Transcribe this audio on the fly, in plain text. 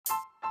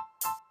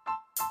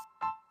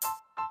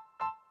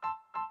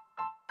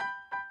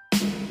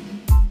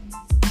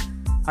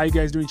How you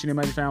guys doing,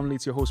 Chinemaji family?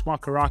 It's your host,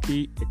 Mark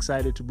Karaki.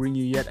 Excited to bring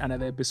you yet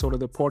another episode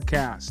of the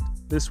podcast.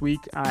 This week,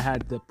 I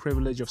had the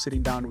privilege of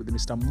sitting down with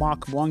Mr.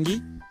 Mark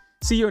Mwangi,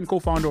 CEO and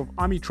co-founder of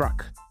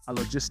AmiTruck, a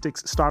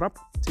logistics startup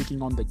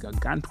taking on the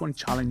gargantuan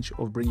challenge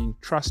of bringing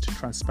trust,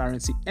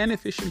 transparency, and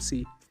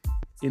efficiency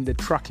in the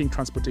trucking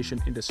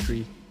transportation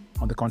industry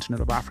on the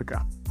continent of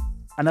Africa.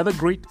 Another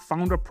great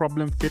founder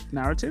problem fit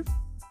narrative,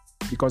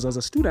 because as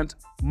a student,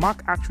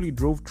 Mark actually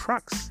drove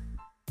trucks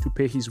to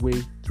pay his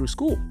way through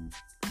school.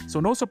 So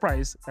no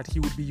surprise that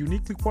he would be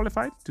uniquely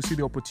qualified to see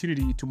the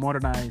opportunity to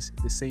modernize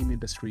the same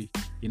industry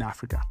in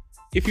Africa.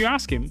 If you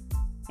ask him,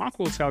 Mark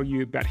will tell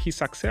you that his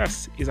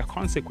success is a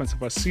consequence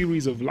of a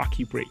series of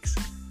lucky breaks.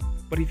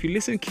 But if you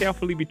listen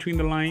carefully between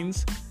the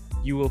lines,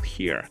 you will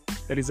hear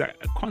that it's a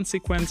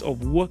consequence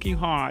of working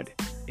hard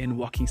and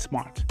working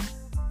smart.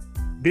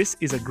 This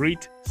is a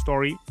great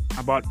story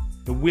about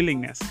the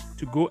willingness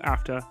to go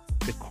after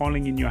the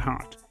calling in your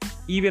heart,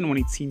 even when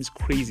it seems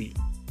crazy.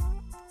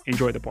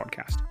 Enjoy the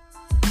podcast.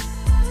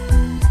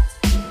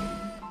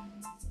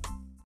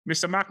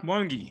 Mr. Mark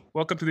Mwangi,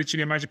 welcome to the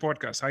Chinemaji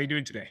podcast. How are you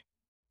doing today?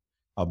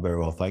 I'm very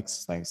well,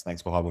 thanks.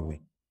 Thanks for having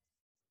me.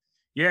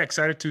 Yeah,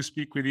 excited to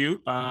speak with you.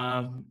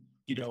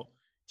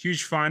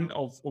 Huge fan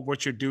of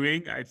what you're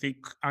doing. I think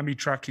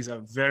AmiTruck is a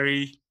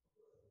very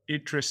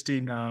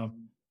interesting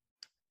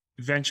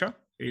venture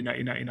in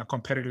a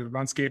competitive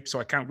landscape. So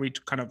I can't wait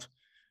to kind of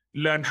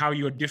learn how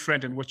you're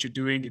different and what you're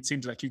doing. It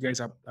seems like you guys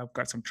have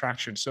got some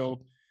traction.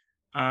 So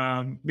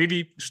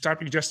maybe start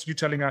with just you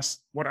telling us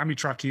what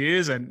AmiTruck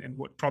is and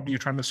what problem you're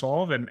trying to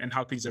solve and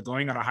how things are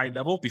going at a high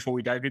level before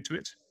we dive into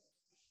it.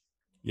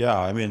 Yeah,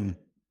 I mean,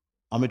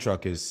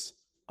 AmiTruck is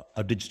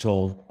a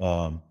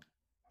digital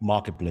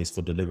marketplace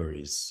for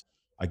deliveries.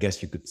 I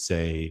guess you could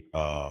say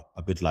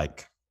a bit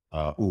like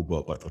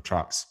Uber, but for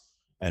trucks.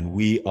 And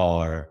we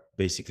are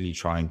basically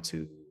trying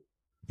to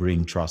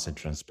bring trust and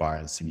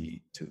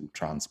transparency to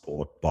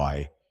transport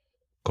by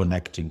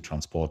connecting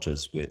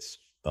transporters with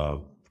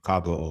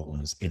cargo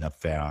owners in a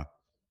fair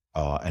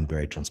and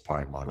very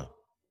transparent manner.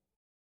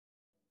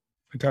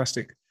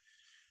 Fantastic.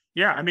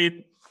 Yeah, I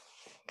mean,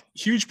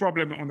 huge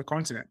problem on the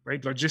continent,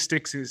 right?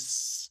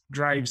 Logistics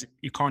drives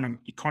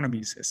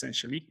economies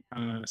essentially.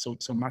 So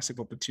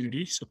massive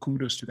opportunity. So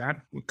kudos to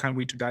that. We can't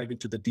wait to dive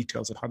into the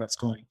details of how that's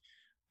going.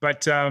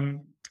 But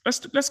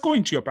let's go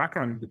into your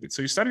background a little bit.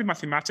 So you studied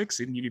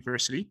mathematics in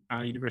University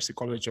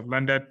College of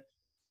London.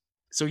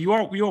 So you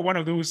are one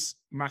of those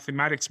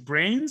mathematics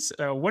brains.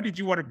 What did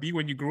you want to be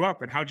when you grew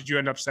up, and how did you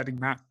end up studying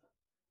math?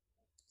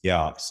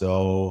 Yeah,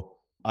 so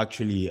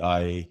actually,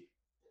 I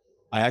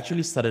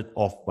actually started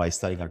off by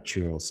studying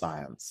actuarial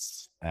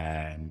science,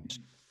 and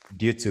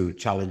due to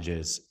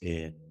challenges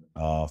in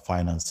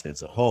finance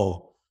as a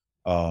whole,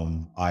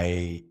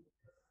 I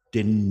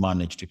didn't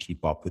manage to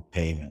keep up with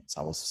payments.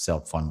 I was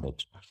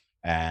self-funded,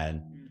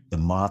 and the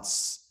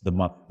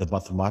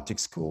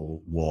mathematics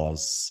school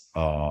was,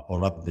 or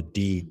rather the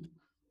dean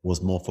was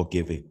more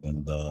forgiving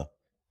than the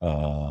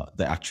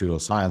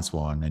actuarial science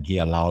one, and he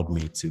allowed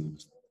me to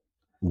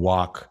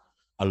work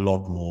a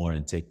lot more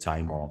and take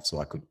time off so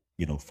I could,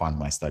 fund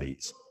my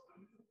studies.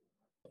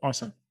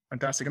 Awesome,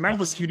 fantastic. And that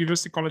was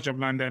University College of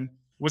London.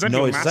 Was that no?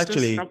 Your It's master's?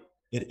 actually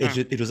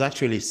it was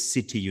actually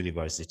City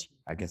University.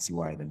 I can see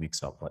why the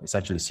mix up, but it's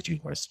actually City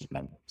University of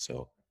London.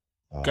 So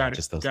got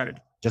it.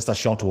 Just a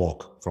short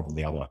walk from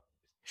the other.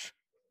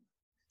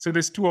 So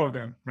there's two of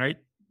them, right?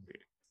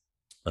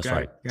 That's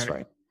right. That's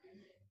right.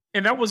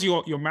 And that was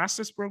your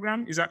master's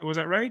program? Was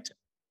that right?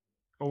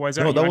 Or was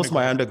that? No, that was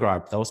my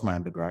undergrad.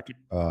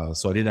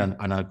 So I did an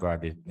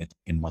undergrad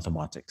in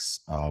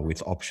mathematics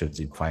with options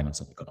in finance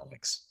and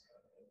economics.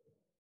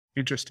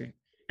 Interesting.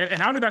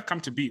 And how did that come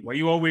to be? Were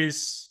you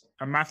always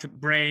a math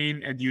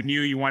brain and you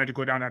knew you wanted to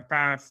go down that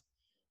path?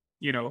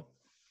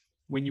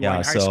 When you were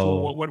in high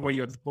school, what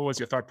was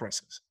your thought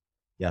process?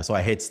 Yeah, so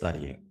I hate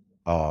studying.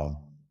 I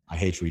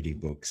hate reading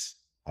books.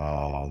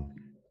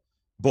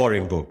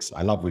 Boring books.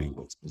 I love reading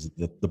books.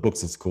 The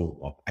books in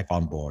school I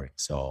found boring.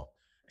 So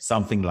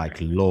something like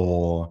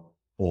law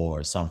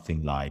or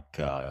something like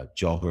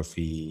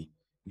geography,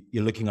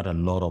 you're looking at a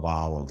lot of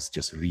hours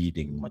just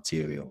reading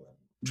material.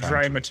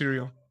 Dry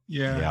material.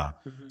 Yeah. Yeah.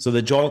 Mm-hmm. So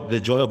the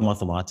joy of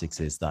mathematics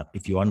is that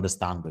if you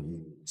understand the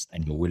rules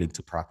and you're willing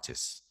to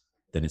practice,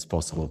 then it's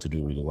possible to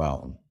do really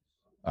well.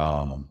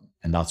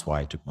 And that's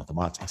why I took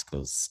mathematics,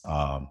 because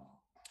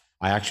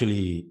I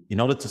actually, in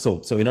order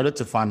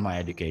to fund my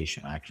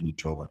education, I actually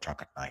drove a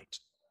truck at night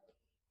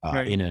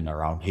in and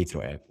around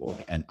Heathrow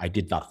Airport, and I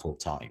did that full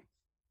time.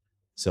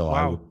 So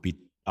wow.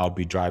 I would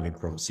be driving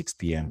from 6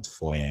 p.m. to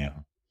 4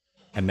 a.m.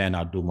 and then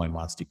I'll do my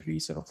maths degree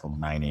sort of from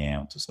 9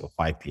 a.m. to sort of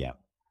 5 p.m.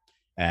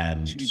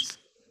 And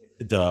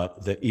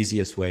the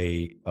easiest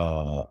way,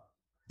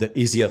 the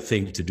easier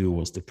thing to do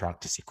was to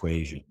practice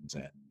equations,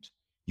 and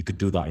you could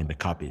do that in the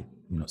cabin.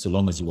 So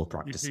long as you were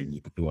practicing,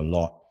 you could do a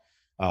lot.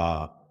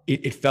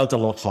 It felt a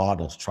lot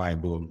harder to try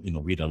and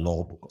read a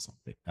law book or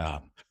something.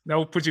 That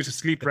will put you to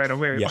sleep right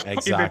away. Yeah,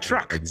 exactly. In the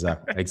truck.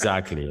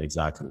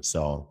 Exactly.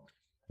 So,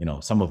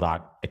 some of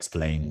that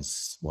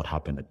explains what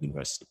happened at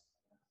university.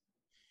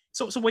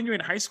 So when you were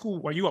in high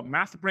school, were you a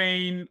math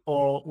brain,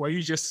 or were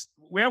you just,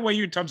 where were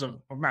you in terms of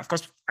math?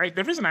 Because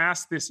the reason I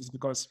asked this is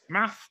because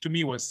math to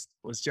me was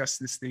just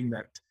this thing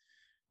that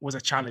was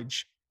a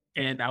challenge.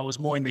 And I was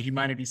more in the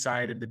humanity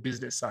side and the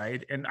business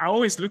side. And I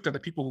always looked at the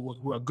people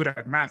who are good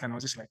at math, and I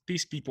was just like,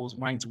 these people's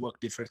minds work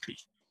differently.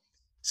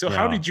 So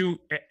how Yeah. did you,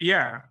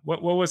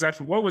 what was that?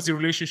 What was your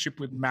relationship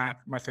with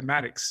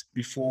mathematics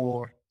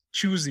before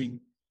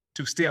choosing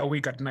to stay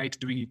awake at night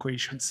doing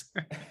equations?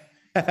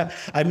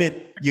 I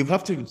mean, you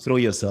have to throw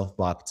yourself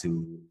back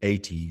to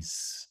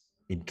 80s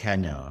in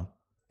Kenya.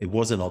 It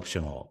wasn't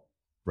optional,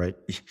 right?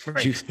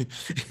 Right.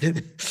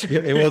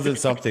 It wasn't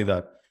something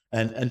that,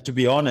 and to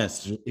be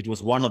honest, it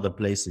was one of the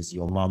places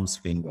your mom's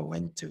finger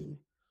went to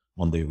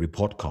on the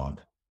report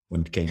card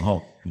when it came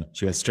home. You know,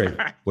 she went straight.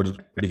 What did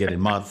you get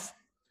in math?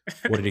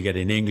 What did you get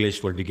in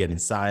English? What did you get in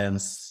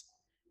science?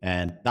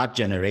 And that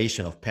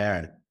generation of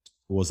parent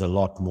was a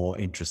lot more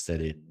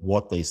interested in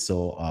what they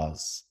saw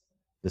as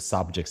the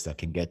subjects that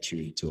can get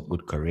you into a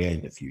good career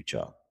in the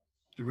future.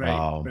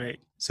 Right.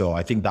 So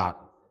I think that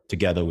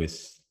together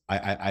with,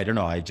 I don't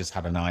know, I just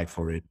had an eye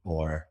for it,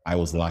 or I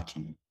was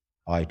lucky.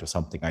 It was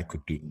something I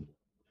could do.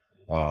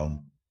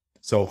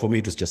 So for me,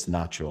 it was just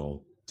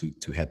natural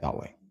to head that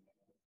way.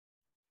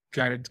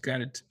 Got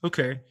it.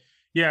 Okay.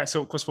 Yeah.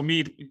 So, because for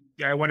me,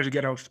 I wanted to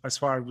get out as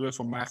far away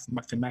from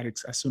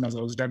mathematics as soon as I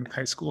was done with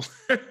high school.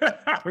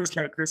 I was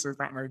like, this is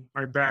not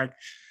my bag.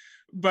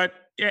 But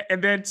yeah,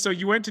 and then so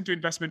you went into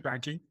investment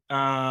banking.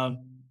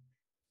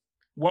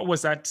 What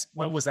was that?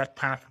 What was that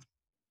path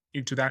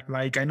into that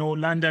like? I know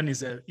London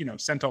is a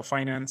center of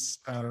finance,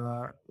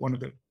 one of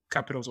the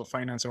capitals of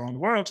finance around the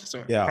world.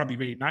 So Yeah. probably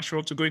very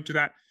natural to go into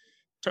that.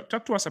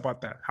 Talk to us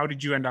about that. How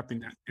did you end up in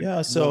that? Yeah. What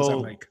was that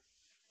like?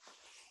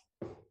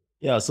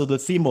 Yeah, so the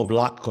theme of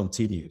luck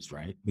continues,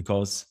 right?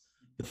 Because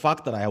the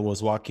fact that I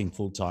was working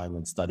full time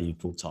and studying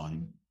full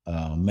time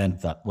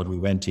meant that when we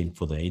went in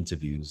for the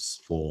interviews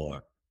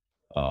for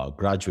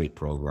graduate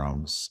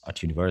programs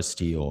at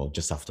university or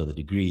just after the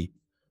degree,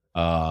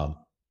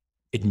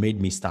 it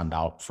made me stand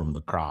out from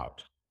the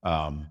crowd.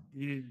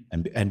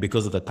 And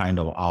because of the kind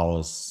of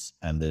hours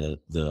and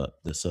the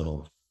sort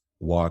of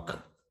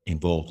work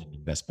involved in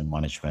investment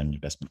management,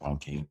 investment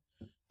banking,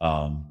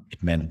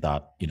 it meant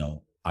that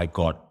I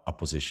got a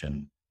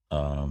position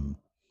in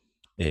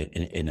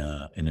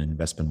an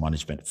investment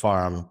management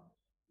firm,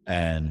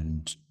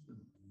 and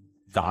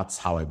that's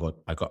how I got.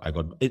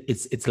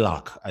 It's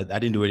luck. I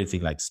didn't do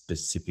anything like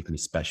specifically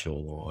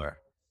special, or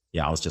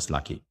I was just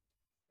lucky.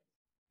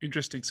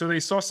 Interesting. So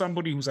they saw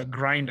somebody who's a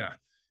grinder,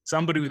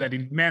 somebody with an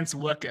immense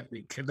work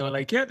ethic, and they were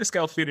like, "Yeah, this guy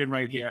will fit in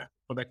right here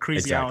for the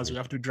crazy hours we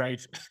have to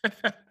drive."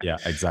 Yeah,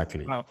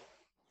 exactly. Wow,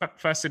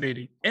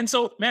 fascinating. And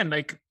so, man,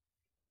 like,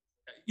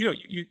 you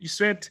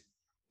said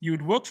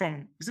you'd work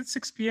from, is it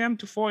 6 p.m.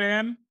 to 4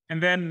 a.m.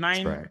 and then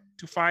 9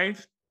 to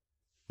 5?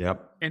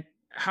 Yep. And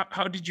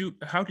how did you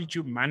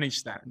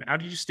manage that? How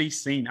did you stay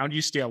sane? How did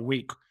you stay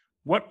awake?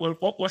 What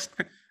was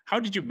how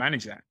did you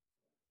manage that?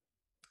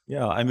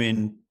 Yeah, I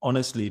mean,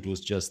 honestly, it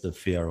was just the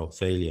fear of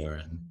failure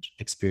and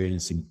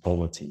experiencing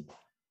poverty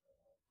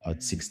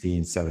at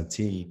 16,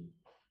 17,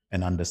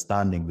 and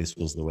understanding this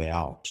was the way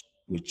out,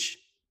 which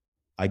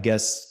I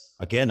guess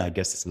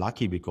it's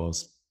lucky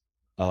because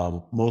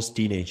most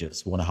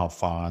teenagers want to have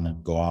fun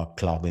and go out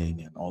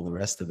clubbing and all the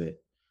rest of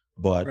it.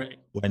 But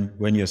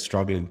when you're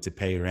struggling to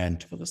pay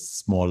rent for the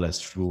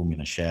smallest room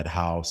in a shared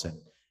house and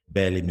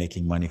barely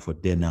making money for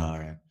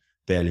dinner and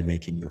barely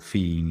making your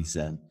fees,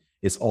 and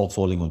it's all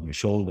falling on your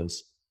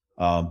shoulders,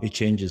 it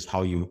changes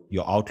how your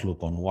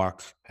outlook on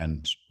work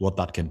and what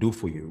that can do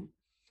for you,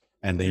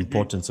 and the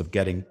importance of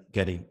getting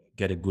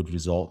good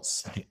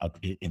results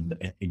in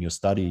your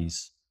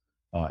studies.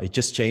 It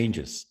just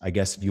changes. I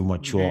guess you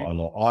mature a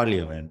lot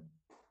earlier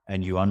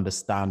and you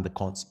understand the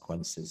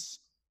consequences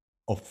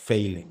of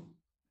failing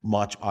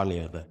much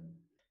earlier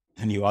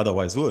than you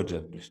otherwise would.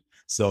 And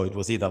so it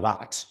was either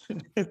that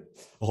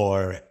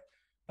or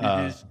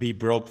be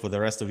broke for the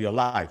rest of your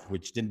life,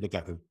 which didn't look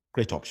like a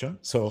great option.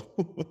 So,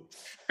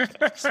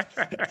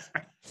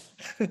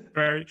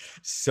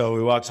 so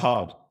we worked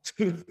hard.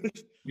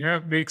 Yeah,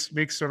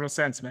 makes total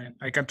sense, man.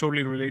 I can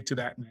totally relate to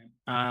that,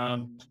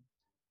 man.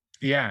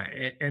 Yeah,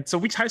 and so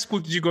which high school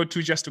did you go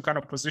to just to kind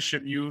of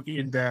position you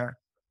in the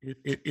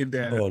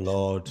oh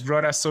Lord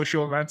broader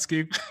social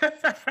landscape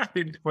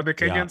for the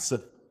Kenyans?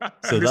 Yeah,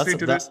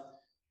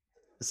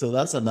 so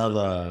that's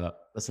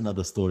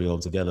another story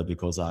altogether,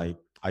 because I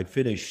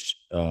finished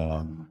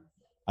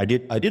I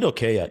did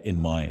okay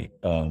in my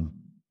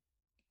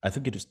I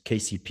think it was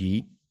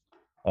KCP.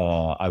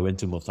 I went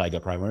to Muthaiga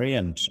Primary,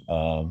 and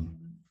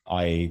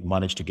I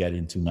managed to get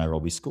into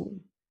Nairobi School.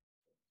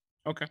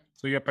 Okay,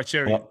 so you're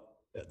Pacheri.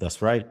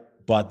 That's right.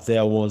 But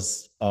there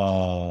was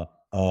a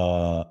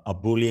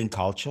bullying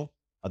culture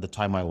at the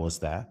time I was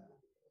there.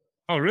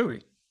 Oh,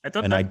 really? I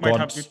thought that might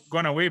have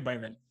gone away by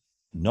then.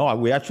 No,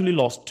 we actually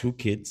lost 2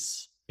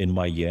 kids in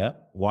my year.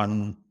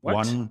 One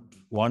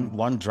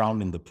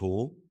drowned in the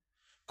pool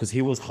because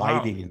he was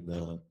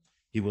hiding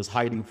he was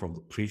hiding from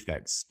the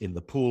prefects in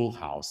the pool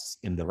house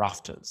in the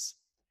rafters.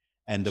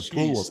 and the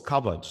pool was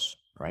covered,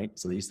 right?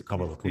 So they used to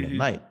cover the pool at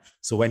night.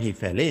 So when he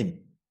fell in,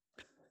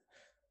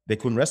 they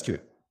couldn't rescue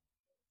him.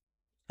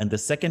 And the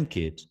second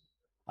kid,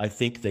 I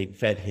think they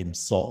fed him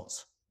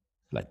salt,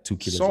 like 2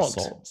 kilos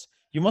of salt.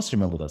 You must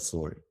remember that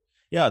story.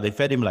 Yeah, they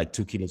fed him like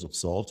 2 kilos of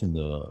salt in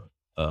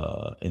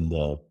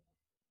the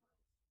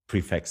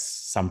prefect's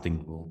something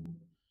room,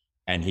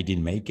 and he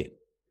didn't make it.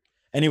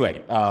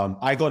 Anyway,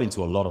 I got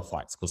into a lot of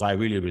fights because I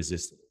really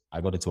resisted. I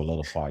got into a lot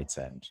of fights,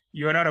 and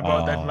you're not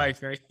about that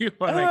life, right? You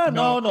were like,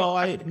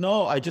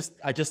 no. I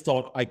just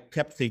thought, I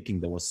kept thinking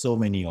there were so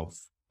many of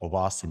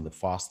us in the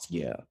first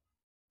year,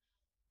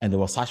 and there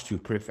were such few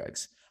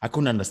prefects. I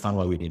couldn't understand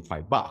why we didn't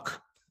fight back.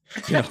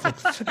 You know?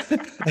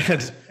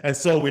 and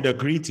so we'd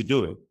agree to do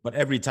it, but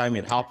every time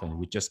it happened,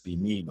 we'd just be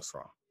me in the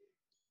front.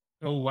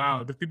 Oh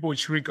wow, the people would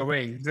shrink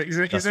away.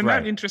 Isn't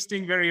that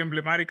interesting? Very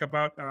emblematic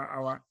about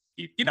our,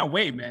 in a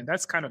way, man.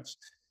 That's kind of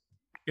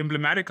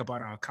emblematic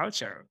about our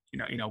culture, you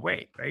know, in a way,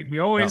 right? We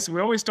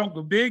always talk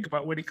big,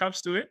 but when it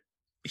comes to it,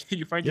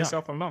 you find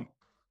yourself alone.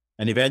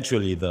 And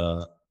eventually,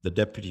 the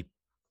deputy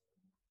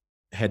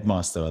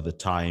headmaster at the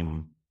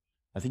time,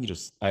 I think it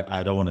was,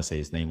 I don't want to say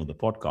his name on the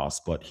podcast,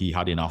 but he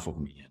had enough of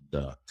me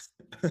and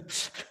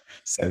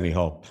sent me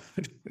home.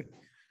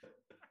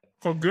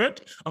 For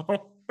good?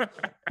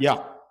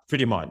 Yeah,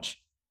 pretty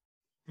much.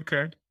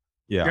 Okay.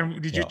 Yeah. Then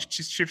did you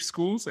shift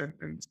schools and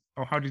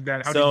or how did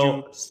that?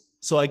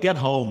 So I get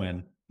home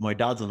and my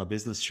dad's on a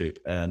business trip,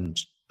 and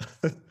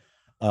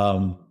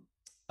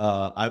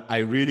I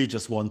really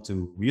just want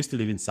to. We used to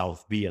live in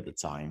South B at the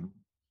time,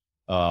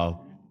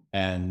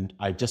 and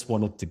I just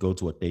wanted to go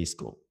to a day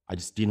school. I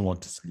just didn't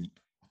want to sleep.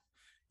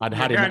 I'd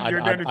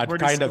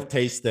kind of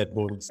tasted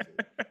boarding school.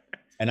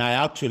 And I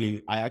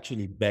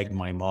actually begged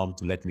my mom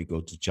to let me go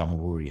to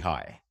Jamhuri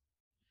High,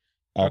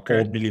 or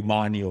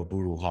Milimani or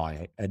Buru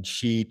High, and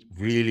she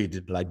really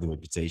did like the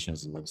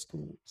reputations of those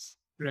schools.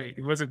 Right,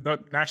 it wasn't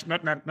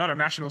not a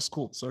national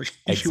school, so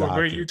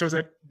it was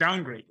a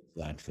downgrade.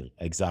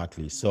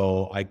 Exactly.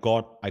 So I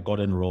got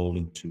enrolled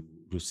into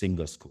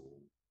Rusinga School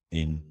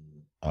in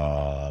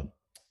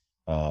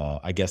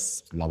I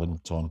guess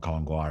Lavington,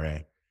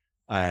 Kawangware,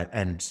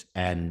 and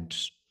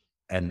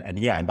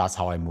that's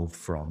how I moved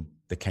from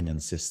the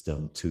Kenyan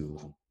system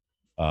to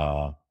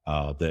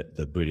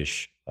the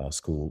British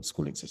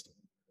schooling system.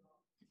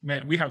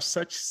 Man, we have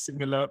such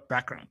similar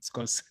backgrounds,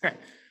 because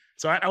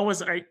so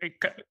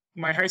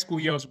my high school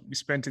years we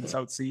spent in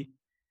South Sea,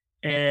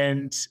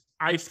 and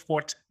I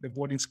fought the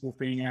boarding school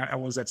thing. I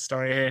was at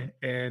Starry,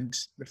 and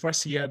the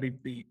first year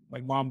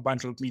my mom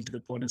bundled me to the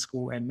boarding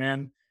school, and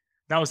man,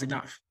 that was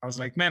enough. I was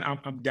like, man,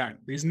 I'm done.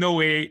 There's no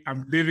way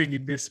I'm living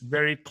in this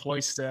very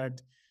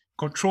cloistered,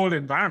 controlled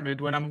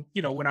environment. When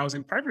I was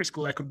in primary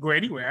school, I could go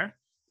anywhere.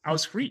 I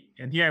was free.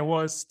 And here I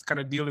was kind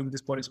of dealing with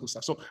this boarding school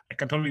stuff. So I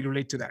can totally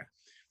relate to that.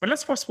 But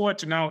let's fast forward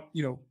to now,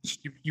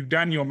 you've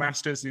done your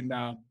master's in,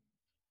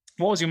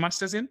 what was your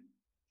master's in?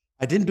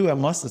 I didn't do a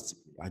master's.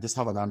 I just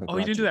have an undergraduate. Oh,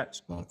 you didn't do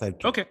that? No,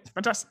 thank you. Okay,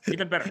 fantastic.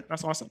 Even better.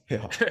 That's awesome.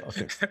 Yeah,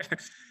 okay.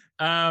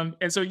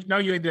 And so now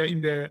you're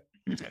in the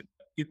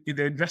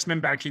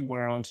investment banking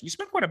world. You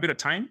spent quite a bit of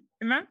time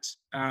in that.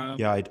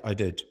 Yeah, I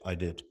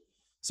did.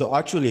 So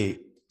actually,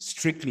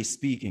 strictly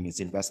speaking, it's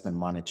investment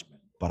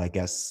management, but I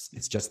guess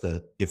it's just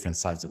the different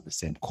sides of the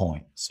same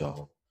coin.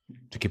 So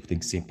to keep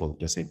things simple,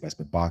 just say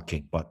investment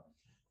banking. But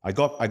I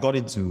got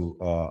into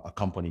a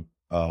company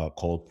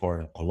called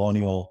Foreign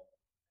Colonial,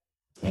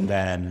 and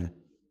then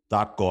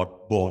that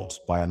got bought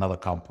by another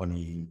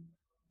company.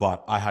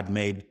 But I had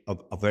made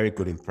a very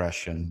good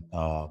impression,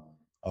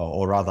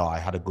 or rather, I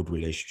had a good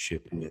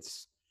relationship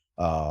with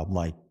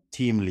my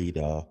team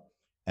leader.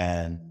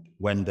 And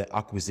when the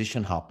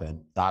acquisition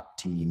happened, that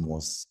team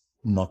was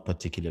not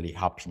particularly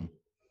happy.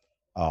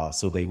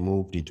 So they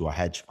moved into a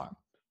hedge fund.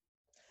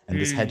 And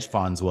these hedge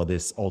funds were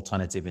these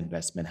alternative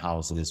investment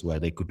houses where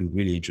they could do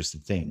really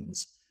interesting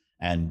things.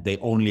 And they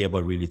only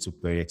ever really took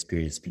very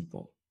experienced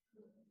people.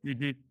 You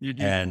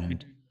did.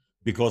 And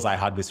because I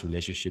had this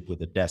relationship with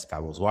the desk I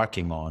was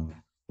working on,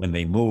 when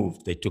they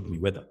moved, they took me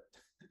with them.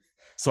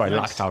 So I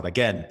lucked out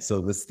again.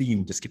 So this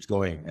theme just keeps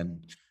going.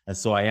 And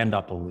so I end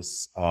up on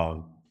this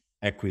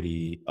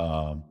equity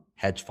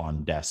hedge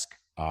fund desk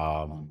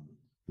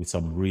with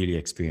some really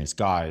experienced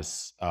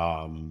guys.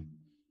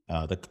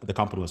 The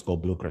company was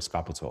called Bluecrest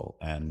Capital.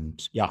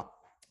 And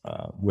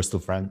we're still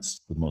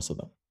friends with most of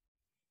them.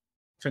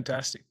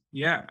 Fantastic.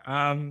 Yeah.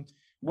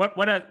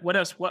 What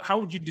else? How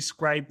would you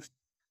describe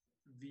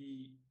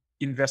the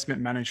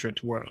investment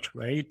management world,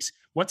 right?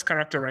 What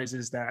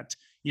characterizes that?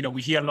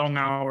 We hear long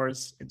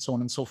hours and so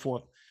on and so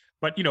forth,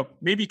 but,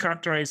 maybe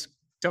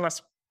tell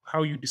us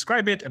how you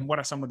describe it and what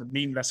are some of the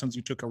main lessons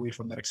you took away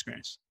from that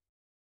experience?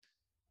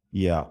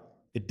 Yeah,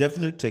 it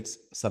definitely takes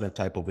a certain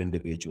type of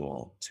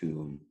individual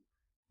to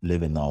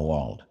live in our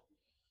world.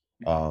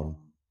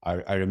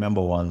 I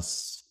remember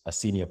once a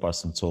senior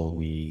person told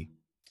me,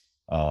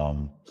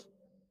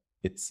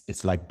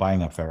 it's like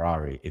buying a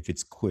Ferrari. If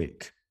it's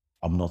quick,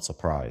 I'm not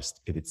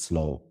surprised. If it's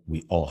slow,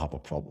 we all have a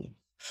problem,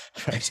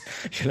 right?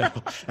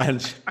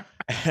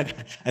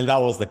 and that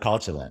was the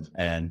culture then.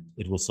 And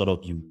it was sort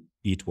of, you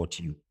eat what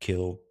you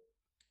kill.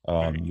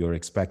 You're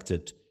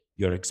expected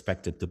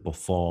to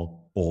perform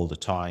all the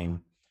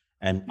time.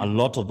 And a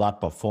lot of that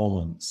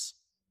performance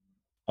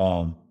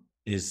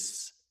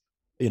is,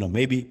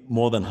 maybe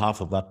more than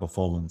half of that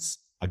performance,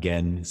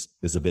 again,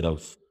 is a bit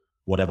of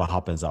whatever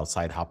happens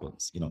outside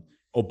happens.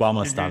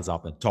 Obama stands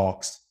up and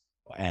talks,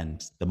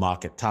 and the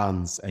market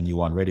turns, and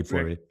you aren't ready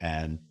for it,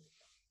 and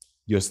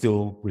you're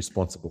still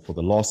responsible for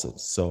the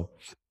losses. So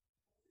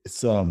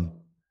it's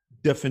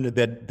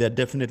definitely, they're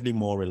definitely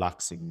more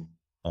relaxing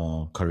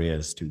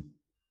careers to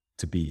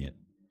be in.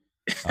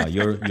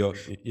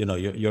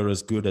 You're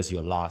as good as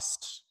your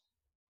last.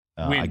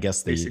 I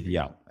guess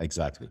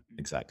exactly.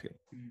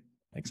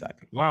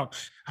 Wow.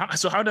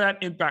 So how did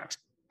that impact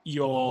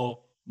your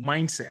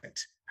mindset?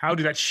 How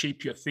did that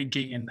shape your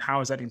thinking, and how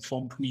has that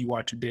informed who you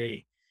are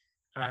today?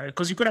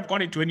 Because you could have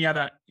gone into any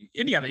other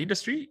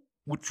industry,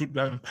 which would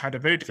have had a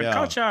very different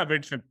culture, a very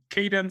different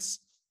cadence.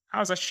 How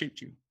has that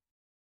shaped you?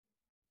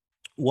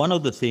 One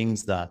of the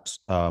things that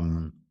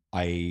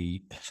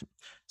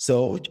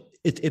so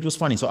it was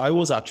funny. So I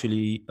was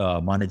actually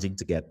managing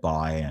to get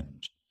by,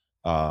 and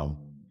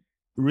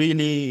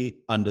really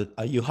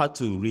you had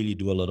to really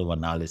do a lot of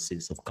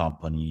analysis of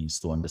companies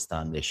to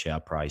understand their share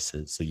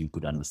prices, so you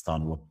could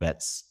understand what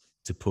bets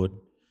to put.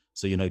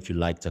 So, if you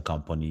liked a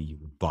company, you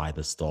would buy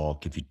the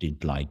stock. If you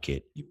didn't like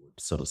it, you would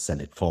sort of sell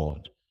it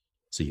forward,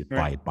 so you'd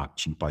buy it back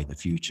cheaper in the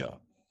future.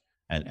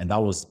 And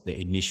that was the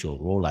initial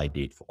role I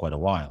did for quite a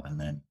while. And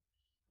then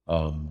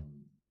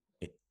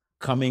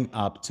coming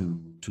up to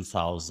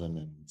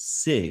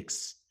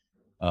 2006,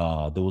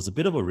 there was a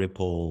bit of a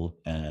ripple,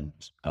 and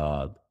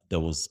there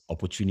was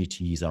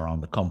opportunities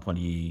around the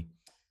company,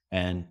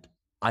 and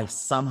I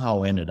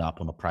somehow ended up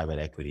on a private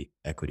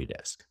equity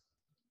desk.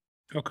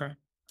 Okay.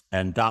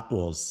 And that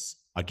was,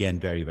 again,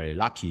 very, very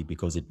lucky,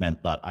 because it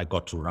meant that I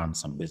got to run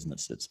some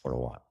businesses for a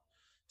while.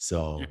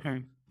 So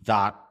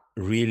that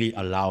really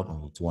allowed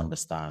me to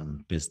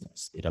understand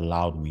business. It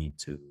allowed me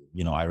to,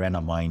 I ran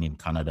a mine in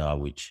Canada,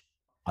 which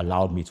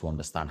allowed me to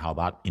understand how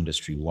that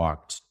industry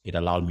worked. It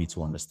allowed me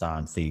to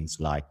understand things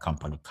like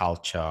company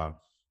culture,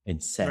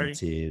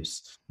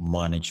 incentives,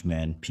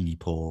 management,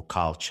 people,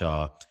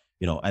 culture,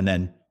 and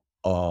then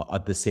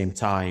at the same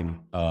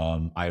time,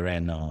 I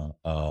ran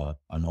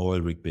an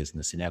oil rig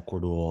business in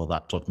Ecuador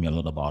that taught me a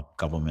lot about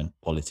government,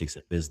 politics,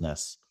 and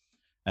business.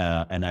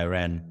 And I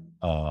ran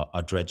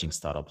a dredging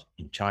startup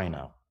in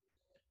China.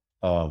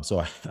 So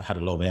I had a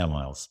lot of air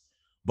miles.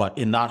 But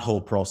in that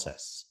whole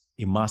process,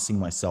 immersing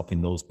myself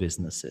in those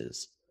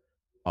businesses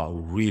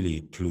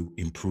really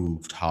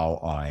improved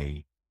how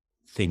I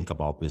think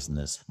about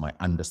business, my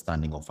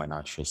understanding of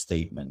financial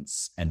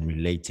statements, and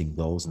relating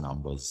those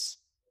numbers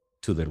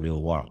to the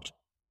real world.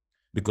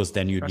 Because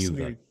then you knew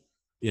that,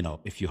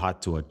 if you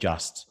had to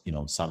adjust,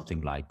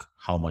 something like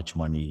how much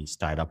money is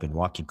tied up in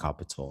working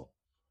capital,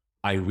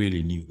 I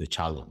really knew the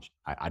challenge.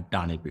 I'd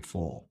done it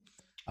before.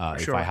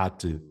 If I had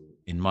to,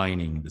 in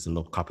mining, there's a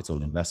lot of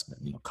capital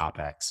investment,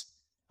 CapEx,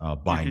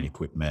 buying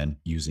equipment,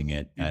 using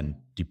it, and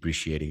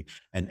depreciating,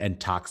 and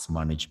tax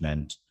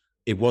management.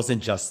 It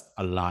wasn't just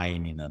a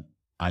line in an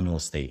annual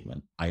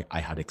statement. I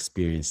had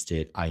experienced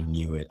it. I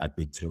knew it. I'd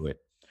been through it.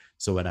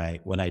 So when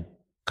I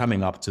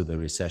coming up to the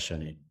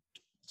recession,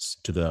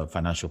 to the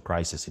financial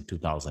crisis in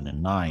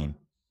 2009,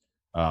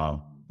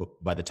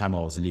 by the time I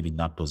was leaving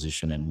that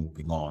position and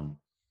moving on,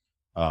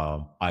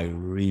 I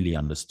really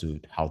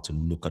understood how to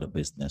look at a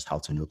business, how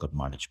to look at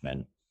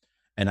management.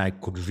 And I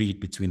could read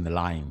between the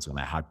lines when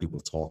I had people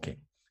talking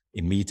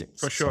in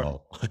meetings. For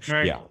sure.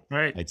 So,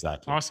 right.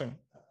 Exactly. Awesome.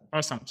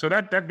 So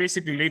that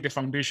basically laid the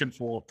foundation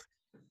for,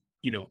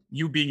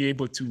 you being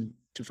able to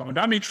found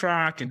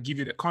AmiTrack and give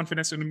you the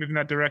confidence to move in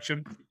that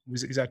direction.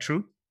 Is that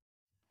true?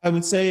 I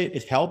would say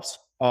it helps,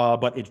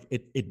 but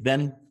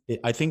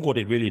I think what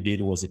it really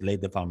did was it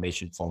laid the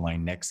foundation for my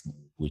next move,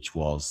 which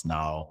was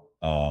now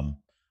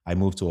I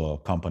moved to a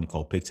company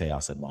called Pictet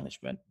Asset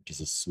Management, which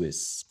is a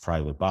Swiss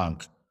private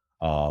bank,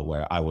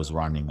 where I was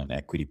running an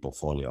equity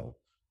portfolio,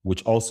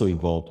 which also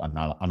involved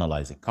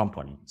analyzing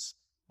companies.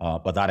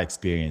 But that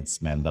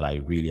experience meant that I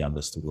really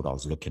understood what I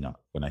was looking at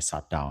when I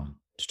sat down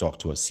to talk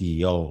to a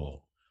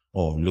CEO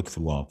or look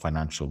through a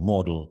financial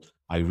model.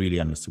 I really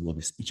understood what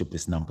each of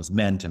these numbers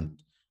meant. And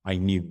I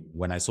knew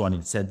when I saw an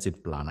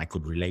incentive plan, I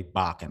could relate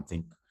back and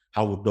think,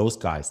 how would those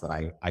guys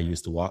that I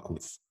used to work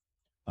with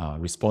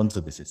respond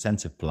to this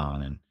incentive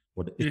plan? And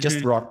it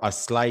just brought a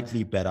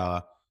slightly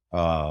better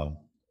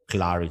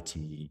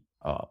clarity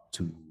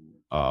to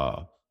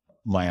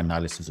my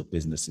analysis of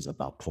businesses at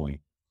that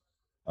point.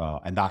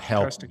 And that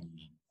helped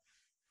me.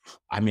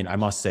 I mean, I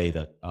must say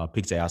that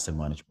Pictet Asset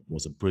Management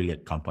was a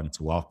brilliant company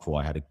to work for.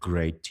 I had a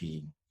great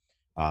team.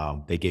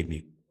 They gave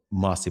me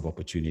massive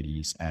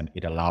opportunities, and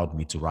it allowed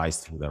me to rise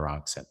through the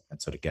ranks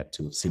and sort of get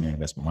to senior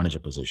investment manager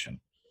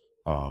position.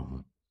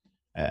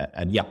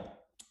 And yeah,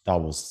 that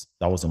was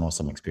an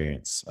awesome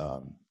experience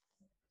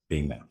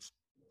being there.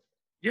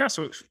 Yeah,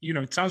 so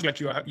it sounds like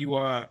you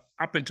are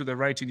up and to the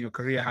right in your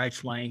career, high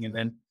flying,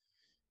 and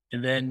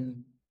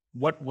then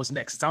what was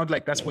next? It sounds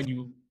like that's when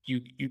you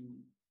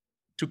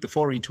took the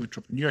foray into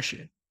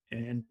entrepreneurship,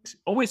 and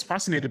always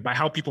fascinated by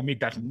how people make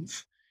that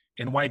move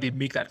and why they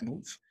make that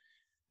move.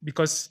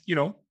 Because,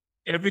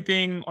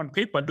 everything on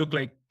paper looked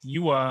like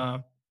you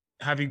are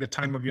having the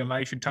time of your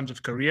life in terms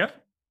of career.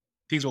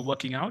 Things were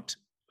working out.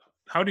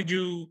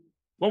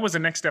 What was the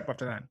next step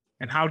after that?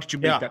 And how did you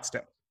make that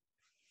step?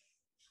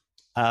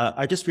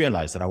 I just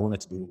realized that I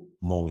wanted to do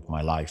more with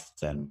my life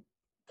than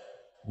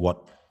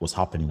what was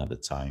happening at the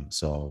time.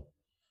 So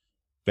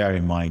bear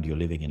in mind, you're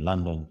living in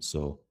London,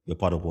 so you're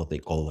part of what they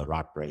call the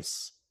rat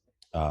race.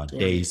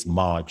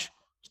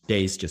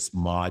 Days just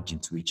merge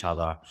into each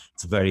other.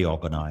 It's very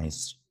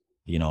organized.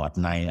 At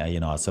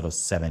 9, at sort of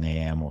 7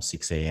 a.m. or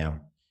 6 a.m.,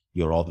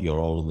 you're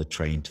all on the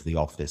train to the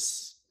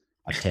office.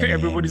 At 10 a.m.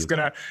 Everybody's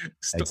gonna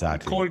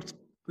exactly.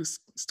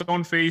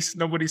 Stone face,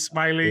 nobody's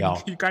smiling. Yeah,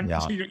 you can't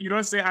you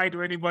don't say hi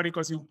to anybody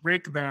because you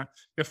break the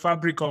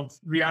fabric of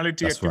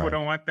reality. That's people right.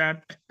 don't want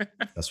that.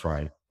 That's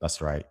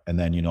right. And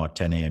then at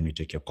 10 a.m. you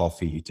take your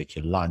coffee, you take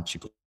your lunch, you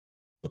go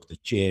to the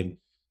gym,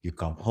 you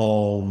come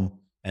home,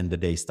 and the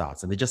day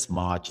starts. And they just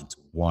march into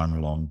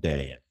one long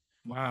day.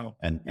 Wow.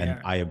 And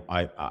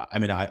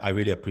I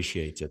really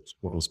appreciated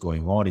what was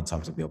going on in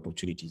terms of the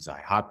opportunities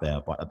I had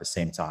there, but at the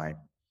same time,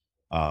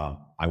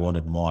 I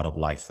wanted more out of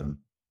life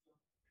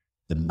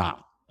than that.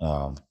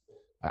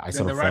 I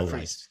sort of felt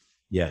like,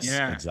 yes,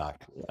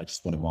 exactly. I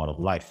just wanted more out of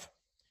life.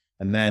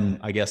 And then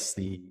I guess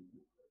the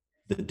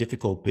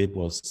difficult bit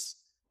was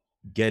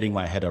getting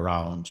my head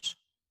around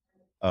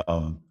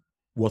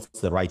what's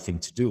the right thing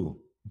to do.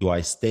 Do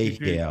I stay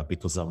here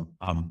because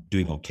I'm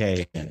doing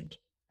okay and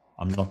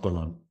I'm not going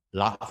to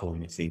laugh or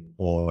anything,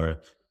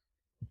 or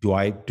do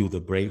I do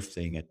the brave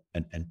thing?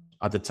 And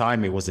at the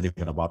time, it wasn't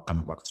even about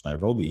coming back to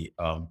Nairobi.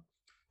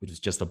 It was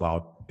just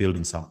about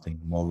building something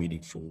more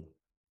meaningful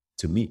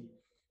to me.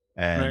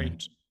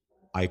 And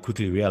I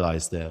quickly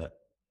realized that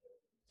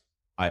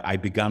I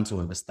began to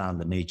understand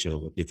the nature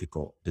of a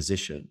difficult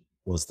decision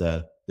was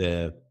that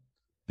there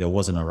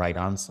wasn't a right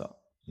answer.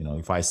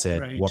 If I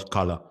said what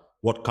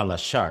color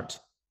shirt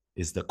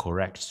is the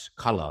correct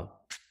color,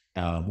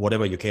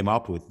 whatever you came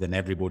up with, then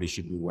everybody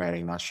should be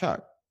wearing that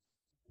shirt.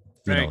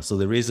 So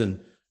the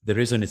reason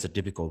it's a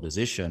difficult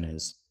decision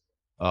is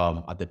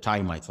at the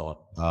time I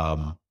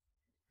thought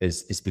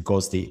is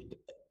because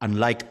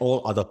unlike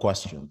all other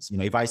questions,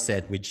 if I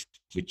said which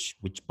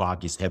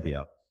bag is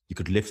heavier, you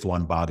could lift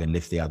one bag and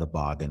lift the other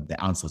bag, and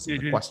the answer's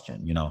in the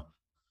question.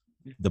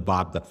 The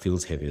bag that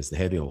feels heavy is the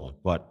heavier one.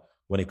 But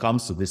when it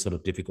comes to this sort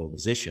of difficult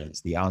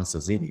decisions, the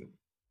answer's in you,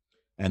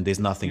 and there's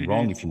nothing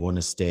wrong if you want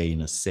to stay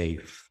in a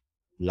safe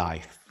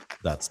life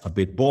that's a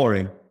bit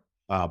boring.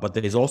 But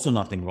there is also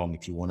nothing wrong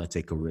if you want to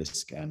take a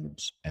risk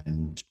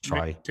and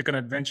try take an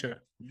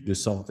adventure, do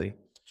something.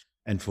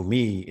 And for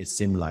me, it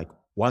seemed like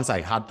once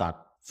I had that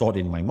thought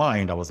in my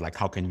mind, I was like,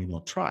 how can you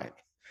not try?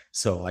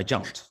 So I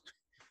jumped.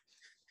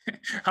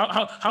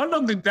 How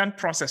long did that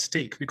process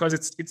take? Because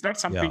it's not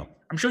something,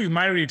 I'm sure you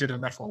marinated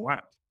on that for a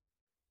while.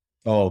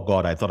 Oh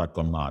God, I thought I'd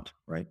gone mad,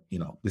 right?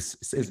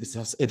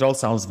 It all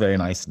sounds very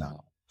nice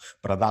now,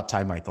 but at that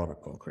time I thought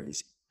I'd gone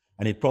crazy.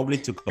 And it probably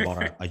took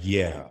about a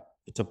year.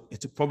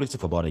 It probably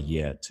took about a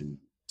year to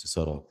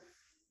sort of,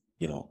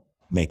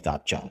 make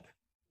that jump.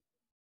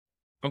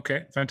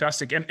 Okay,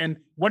 fantastic. And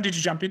what did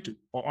you jump into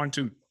or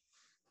onto?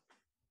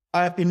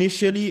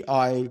 Initially,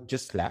 I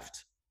just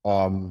left.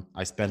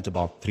 I spent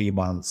about 3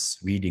 months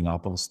reading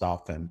up on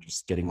stuff and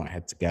just getting my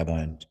head together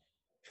and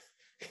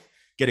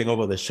getting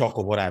over the shock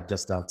of what I've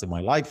just done to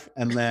my life.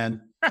 And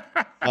then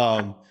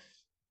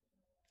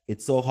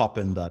it so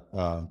happened that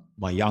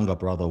my younger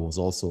brother was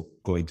also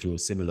going through a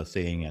similar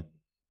thing. And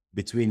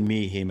between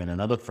me, him, and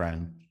another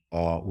friend,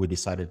 we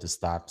decided to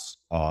start.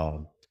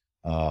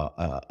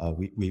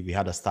 We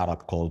had a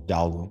startup called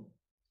Darwin,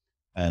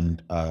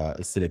 and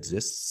it still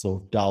exists.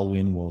 So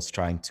Darwin was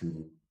trying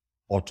to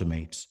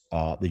automate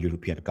the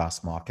European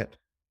gas market,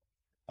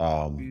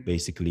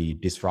 basically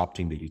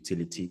disrupting the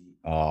utility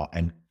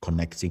and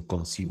connecting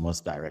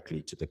consumers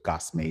directly to the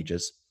gas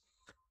majors.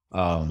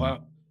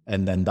 Wow.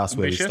 And then that's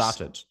where we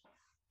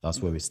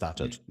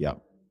started. Yeah.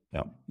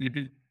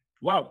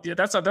 Wow. Yeah,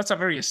 that's a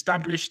very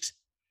established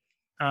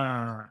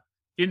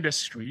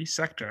industry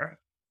sector.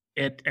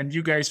 And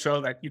you guys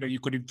felt that you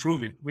could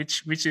improve it,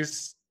 which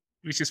is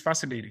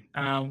fascinating.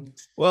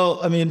 Well,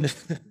 I mean,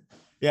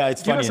 yeah,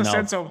 it's funny. Give us a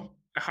sense of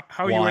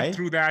how you went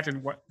through that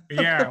and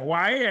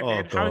why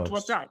and how it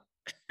worked out.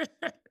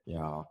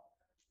 Yeah,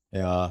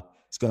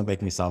 it's gonna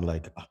make me sound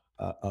like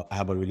I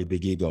have a really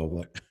big ego.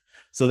 But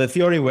so the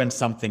theory went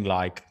something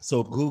like: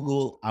 so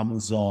Google,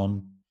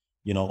 Amazon,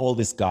 all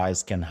these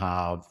guys can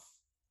have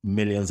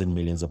millions and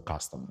millions of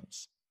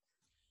customers,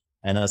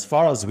 and as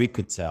far as we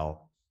could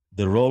tell,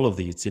 the role of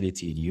the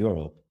utility in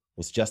Europe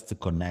was just to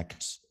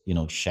connect,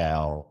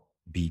 Shell,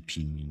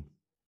 BP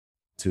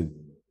to,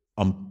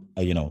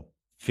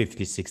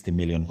 50, 60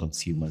 million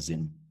consumers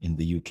in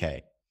the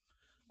UK.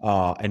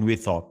 And we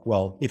thought,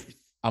 well, if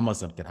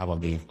Amazon can have 1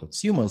 million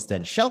consumers,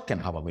 then Shell can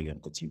have 1 million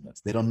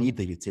consumers. They don't need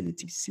the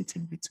utility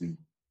sitting between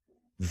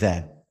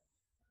them.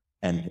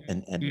 and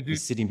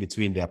is sitting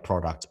between their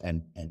product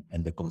and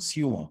the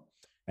consumer.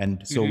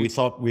 And so we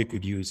thought we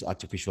could use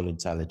artificial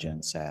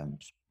intelligence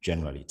and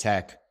generally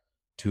tech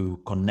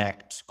to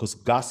connect, because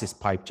gas is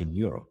piped in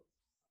Europe.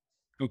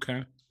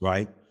 Okay.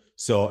 Right.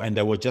 So, and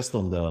they were just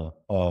on the,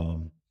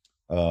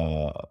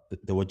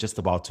 they were just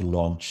about to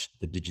launch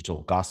the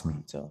digital gas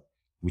meter,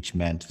 which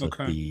meant that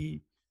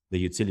the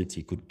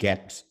utility could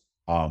get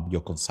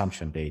your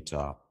consumption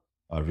data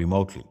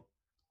remotely.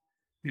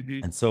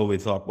 And so we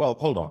thought, well,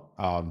 hold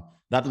on.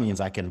 That means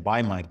I can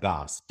buy my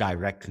gas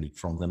directly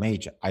from the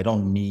major. I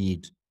don't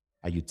need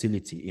a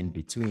utility in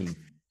between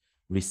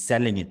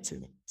reselling it to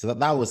me. So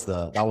that was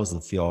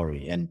the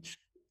theory. And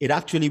it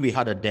actually, we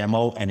had a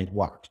demo and it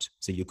worked.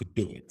 So you could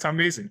do it. It's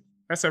amazing.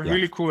 That's a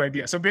really cool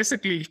idea. So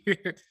basically,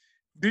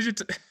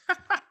 digital,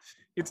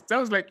 it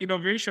sounds like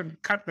innovation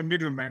cut the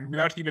middleman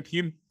without even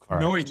him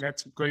knowing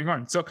that's going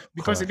on. So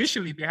because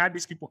initially they had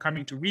these people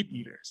coming to read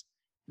meters.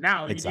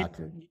 Now you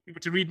need people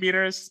to read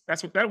meters.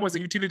 That was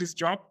the utility's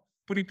job,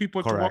 putting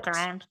people to walk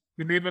around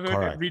the neighborhood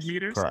and read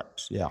meters.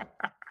 Correct. Yeah.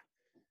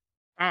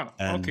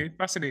 Okay,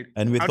 fascinating.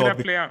 And we How thought did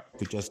that play out?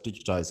 to just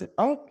digitize it.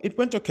 Oh, it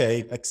went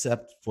okay,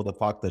 except for the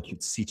fact that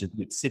you'd sit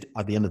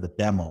at the end of the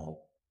demo,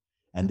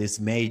 and these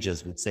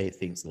majors would say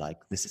things like,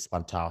 "This is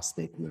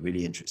fantastic. We're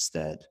really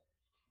interested.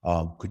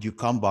 Could you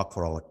come back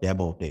for our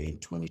demo day in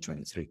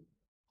 2023?"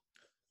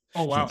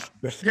 Oh wow!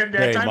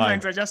 Their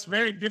timelines are just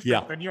very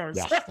different than yours.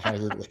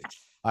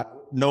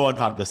 No one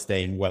had the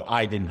staying. Well,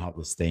 I didn't have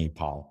the staying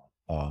power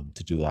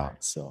to do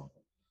that. So,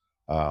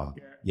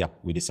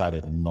 we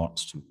decided not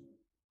to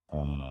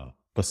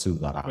pursue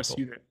that.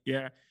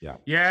 Yeah.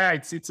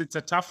 It's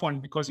a tough one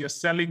because you're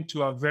selling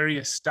to a very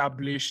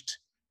established,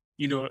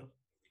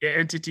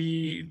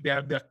 entity.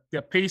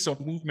 Their pace of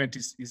movement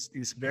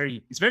is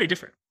very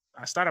different.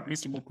 A startup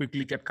needs to move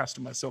quickly, get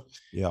customers. So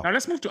now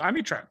let's move to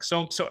AmiTrack.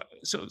 So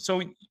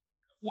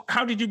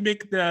how did you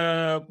make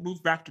the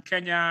move back to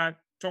Kenya?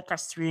 Talk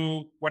us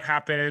through what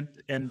happened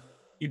and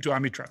into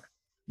AmiTrack.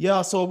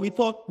 Yeah, so we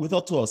thought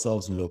to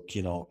ourselves, look,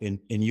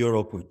 in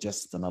Europe, we're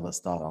just another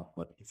startup.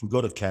 But if we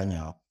go to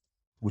Kenya,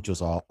 which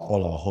was all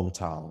our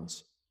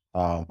hometowns,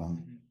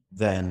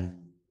 then,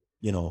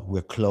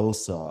 we're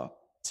closer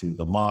to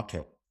the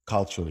market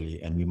culturally,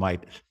 and we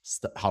might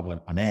have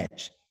an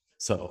edge.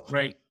 So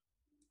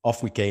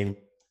off we came,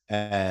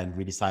 and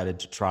we decided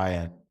to try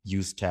and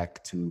use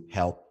tech to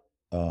help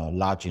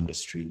large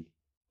industry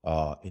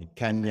in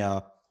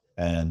Kenya.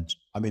 And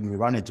I mean, we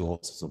run into all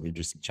sorts of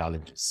interesting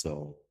challenges.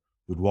 So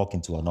we'd walk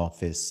into an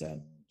office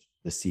and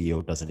the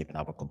CEO doesn't even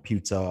have a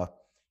computer.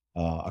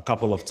 A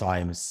couple of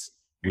times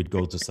we'd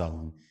go to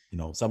some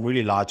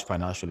really large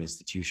financial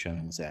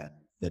institutions and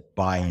that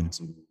buy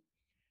into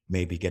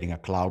maybe getting a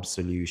cloud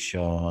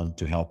solution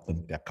to help them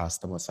with their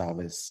customer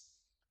service.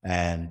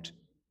 And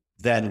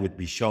then we'd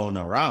be shown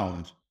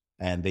around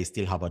and they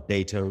still have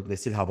they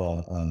still have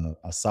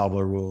a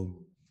server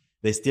room.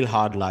 They still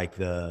had like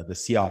the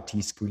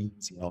CRT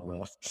screens,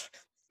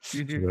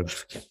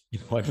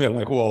 I feel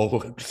like,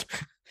 whoa,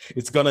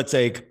 it's going to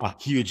take a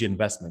huge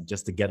investment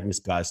just to get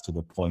these guys to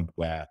the point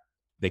where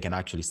they can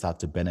actually start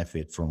to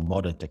benefit from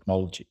modern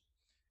technology.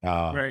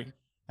 And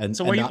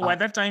so at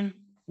that time,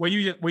 were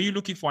you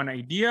looking for an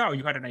idea, or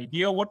you had an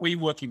idea? What were you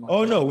working on?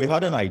 Oh, no, we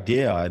had an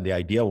idea, and the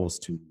idea was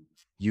to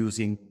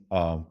using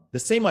the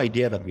same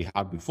idea that we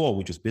had before,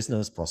 which was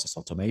business process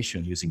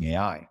automation using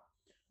AI.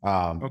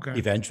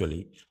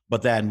 Eventually,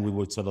 but then we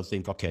would sort of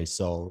think, okay,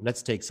 so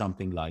let's take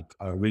something like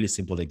a really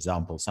simple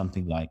example,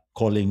 something like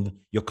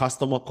your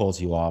customer calls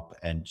you up,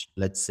 and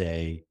let's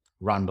say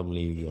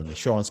randomly you're an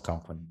insurance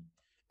company,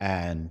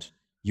 and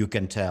you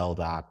can tell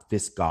that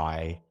this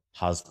guy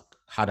has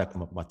had a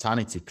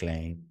maternity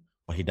claim,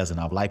 but he doesn't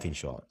have life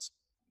insurance,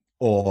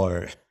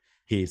 or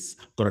he's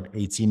got an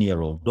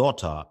 18-year-old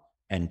daughter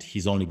and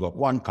he's only got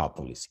one car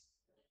policy.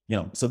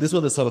 So these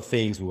were the sort of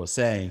things we were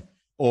saying.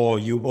 Or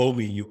you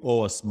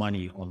owe us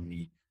money on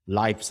the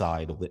life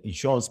side of the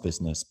insurance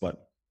business,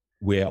 but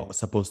we're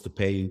supposed to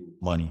pay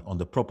money on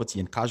the property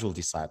and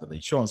casualty side of the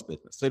insurance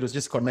business. So it was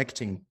just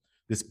connecting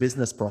this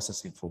business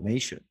process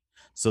information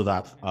so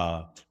that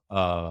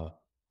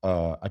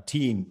a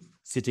team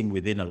sitting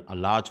within a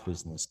large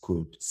business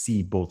could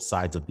see both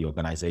sides of the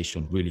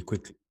organization really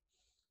quickly.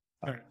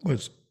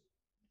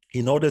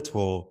 In order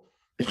for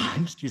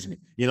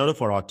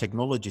our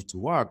technology to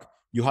work,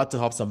 you had to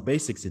have some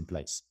basics in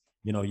place.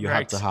 You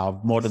had to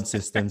have modern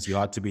systems. You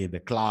had to be in the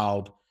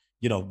cloud.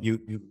 A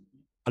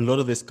lot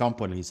of these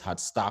companies had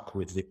stuck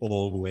with the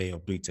old way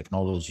of doing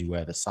technology,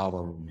 where the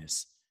server room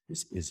is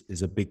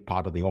a big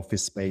part of the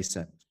office space,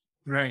 and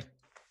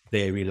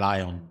they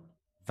rely on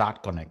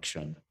that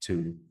connection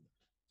to.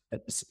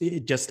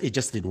 It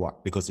just didn't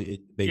work because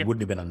they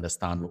wouldn't even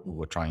understand what we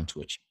were trying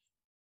to achieve.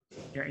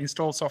 Yeah,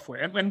 install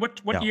software. And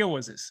what year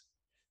was this?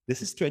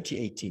 This is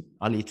 2018,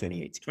 early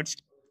 2018.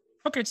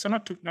 Okay, so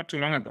not too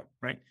long ago,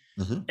 right?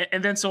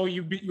 And then so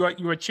you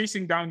are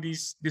chasing down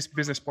this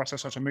business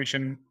process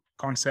automation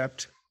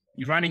concept.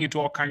 You're running into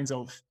all kinds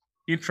of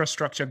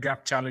infrastructure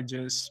gap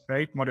challenges,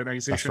 right?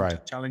 Modernization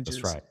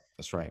challenges.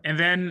 That's right. And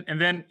then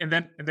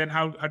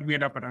how do we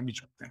end up at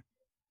AmiTruck then?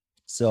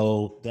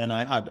 So then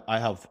I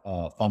have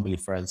family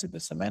friends in the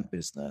cement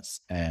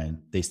business,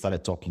 and they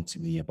started talking to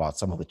me about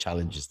some of the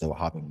challenges they were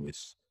having with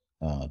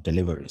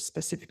deliveries,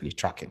 specifically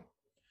tracking.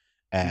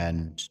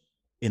 And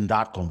in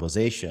that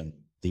conversation,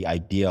 the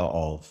idea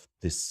of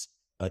this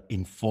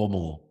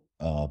informal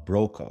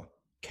broker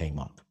came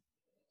up.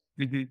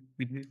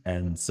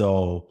 And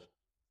so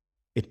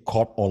it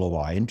caught all of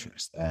our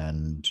interest.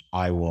 And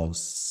I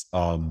was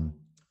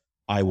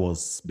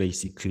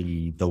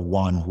basically the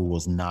one who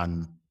was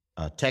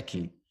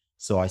non-techie.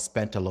 So I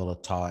spent a lot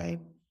of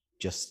time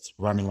just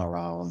running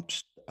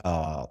around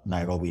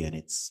Nairobi and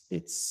its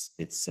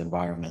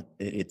environment,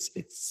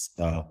 its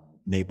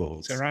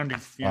neighborhoods,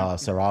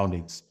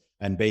 surroundings,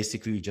 and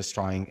basically just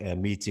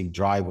meeting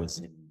drivers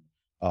in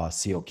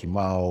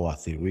Syokimau,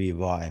 Athi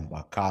River,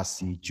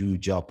 Embakasi,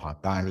 Juja,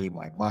 Pangani,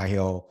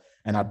 Mahill.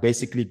 And I'd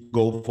basically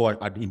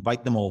I'd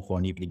invite them all for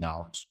an evening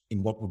out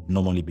in what would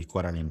normally be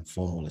quite an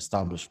informal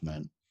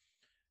establishment.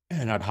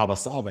 And I'd have a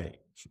survey,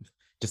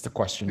 just a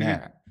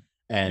questionnaire.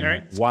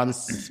 And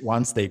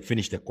once they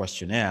finished the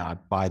questionnaire,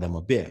 I'd buy them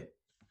a beer.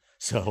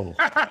 So,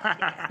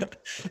 I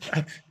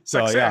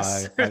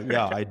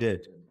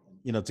did.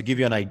 To give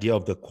you an idea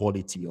of the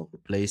quality of the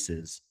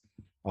places,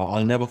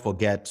 I'll never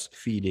forget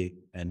feeding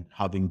and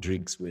having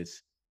drinks with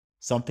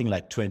something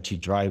like 20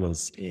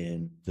 drivers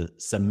in the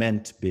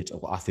cement bit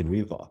of Athi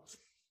River.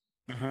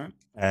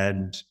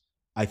 And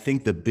I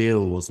think the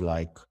bill was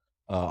like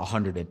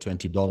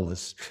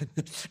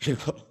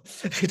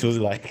 $120. It was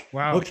like,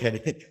 wow,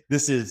 okay,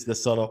 this is the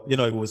sort of,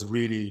 it was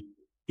really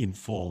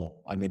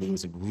informal. I mean, it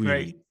was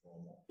really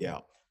informal.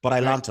 But I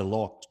learned a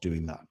lot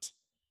doing that.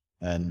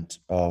 And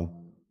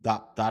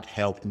that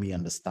helped me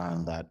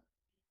understand that,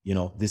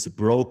 this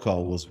broker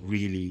was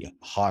really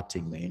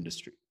hurting the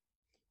industry.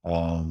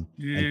 And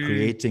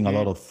creating a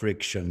lot of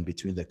friction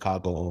between the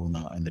cargo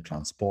owner and the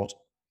transport.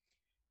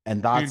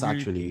 And that's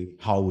actually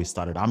how we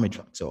started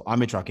AmiTruck. So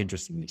AmiTruck,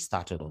 interestingly,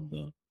 started on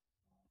the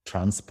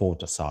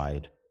transporter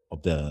side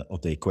of the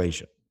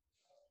equation.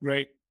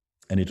 Right.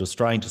 And it was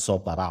trying to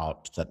sort that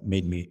out that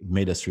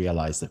made us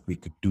realize that we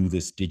could do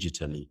this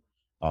digitally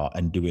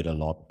and do it a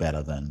lot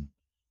better than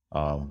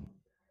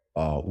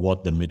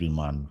what the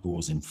middleman, who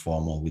was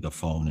informal with a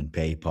phone and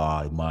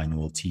paper,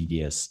 manual,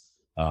 tedious,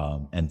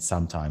 and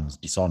sometimes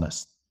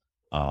dishonest,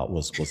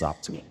 was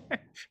up to.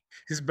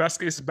 His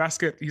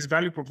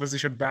value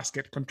proposition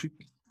basket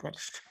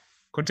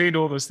contained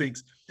all those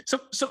things.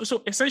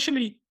 So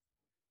essentially,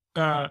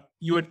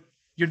 you're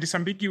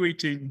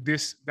disambiguating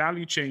this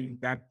value chain,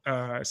 that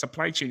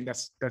supply chain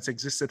that's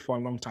existed for a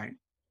long time.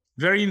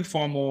 Very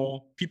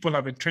informal. People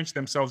have entrenched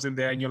themselves in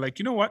there, and you're like,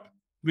 you know what?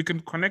 We can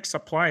connect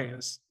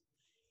suppliers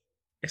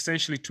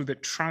essentially to the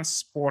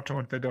transport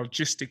or the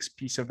logistics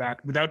piece of that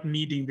without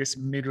needing this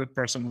middle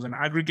person who's an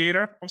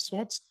aggregator of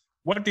sorts.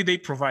 What did they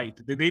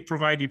provide? Did they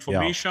provide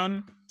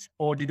information,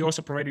 or did they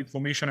also provide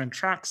information and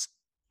tracks?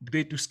 Did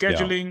they do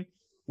scheduling?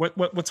 What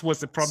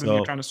was the problem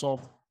you're trying to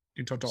solve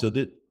in total? So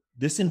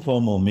this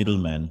informal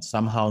middlemen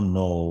somehow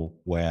know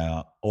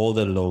where all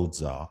the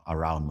loads are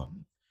around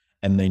them,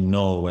 and they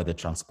know where the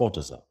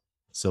transporters are.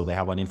 So they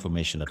have an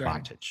information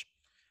advantage.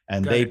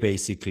 And they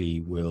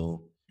basically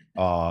will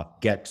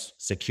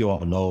secure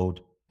a load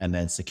and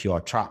then secure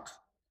a truck.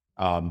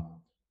 And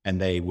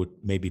they would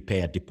maybe pay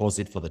a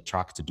deposit for the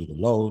truck to do the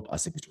load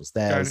as if it was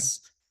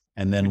theirs.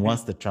 And then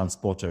once the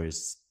transporter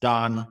is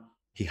done,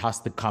 he has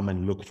to come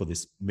and look for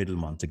this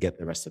middleman to get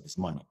the rest of his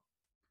money.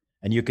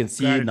 And you can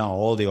see now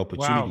all the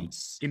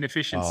opportunities. Wow.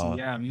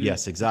 Inefficiency,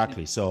 Yes,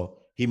 exactly. So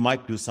he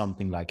might do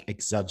something like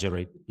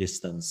exaggerate the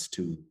distance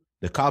to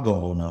the cargo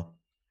owner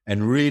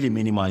and really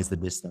minimize the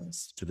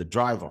distance to the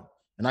driver.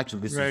 And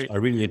actually, this is a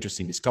really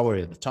interesting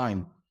discovery at the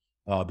time,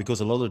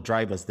 because a lot of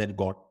drivers then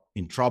got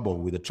in trouble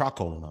with the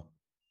truck owner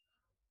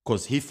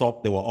because he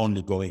thought they were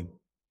only going,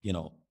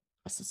 a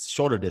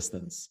shorter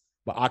distance.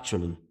 But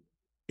actually,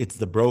 it's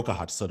the broker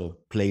had sort of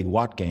played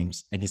what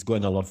games, and he's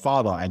going a lot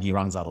farther, and he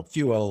runs out of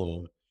fuel,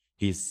 or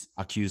he's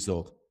accused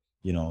of,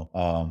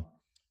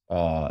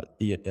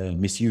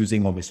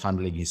 misusing or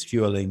mishandling his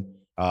fueling,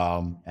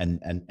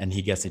 and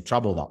he gets in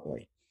trouble that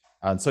way.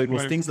 And so it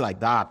was things like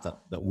that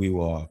we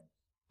were.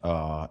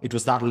 It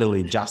was that little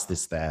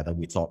injustice there that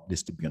we thought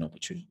this could be an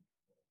opportunity.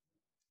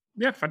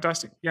 Yeah,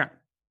 fantastic. Yeah,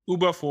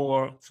 Uber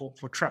for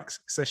trucks,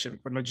 session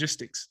for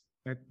logistics.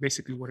 That's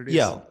basically what it is.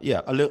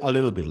 Yeah, a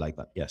little bit like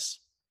that. Yes.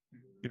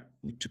 Yeah,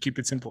 to keep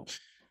it simple.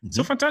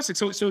 So fantastic.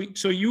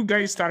 So you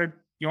guys started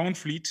your own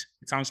fleet.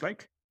 It sounds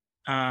like.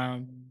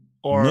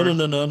 Or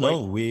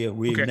no. We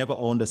never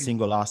owned a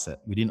single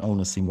asset. We didn't own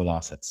a single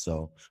asset.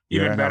 So we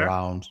ran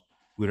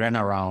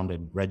around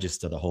and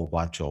registered a whole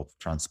bunch of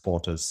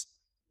transporters.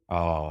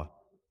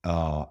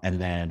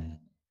 And then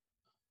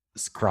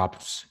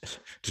scrapped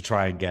to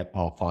try and get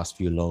our fast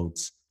fuel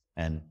loads.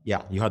 And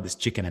you had this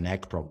chicken and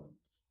egg problem,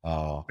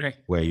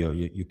 where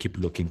you keep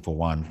looking for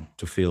one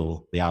to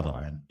fill the other,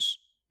 and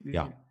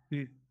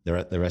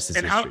the rest is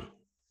history.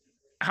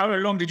 How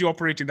long did you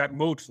operate in that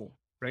mode for?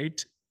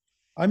 Right.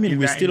 I mean,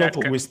 we still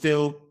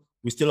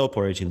we still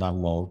operate in that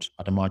mode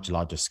at a much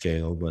larger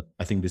scale, but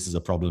I think this is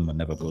a problem that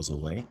never goes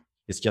away.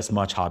 It's just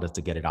much harder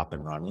to get it up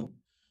and running.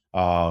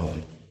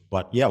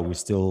 But yeah, we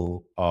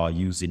still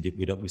using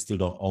it. We still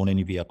don't own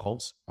any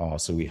vehicles.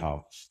 So we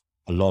have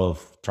a lot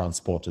of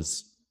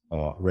transporters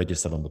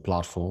registered on the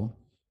platform.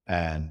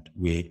 And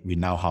we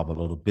now have a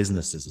lot of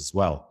businesses as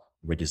well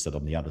registered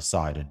on the other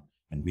side,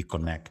 and we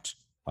connect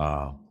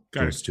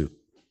those two.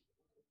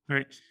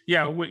 Right.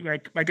 Yeah.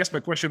 I guess my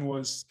question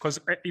was, because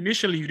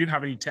initially you didn't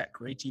have any tech,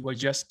 right? You were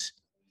just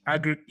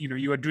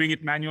you were doing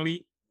it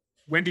manually.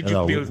 When did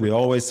you build? We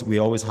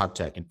always had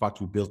tech. In fact,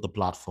 we built the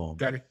platform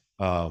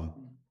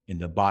in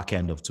the back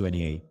end of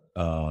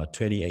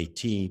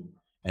 2018,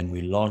 and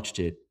we launched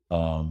it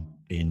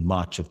in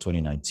March of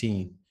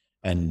 2019,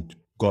 and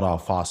got our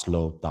fast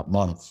load that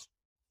month.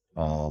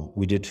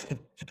 We did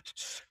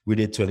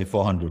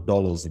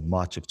 $2,400 in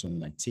March of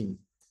 2019.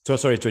 So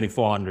sorry,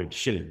 2,400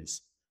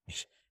 shillings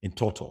in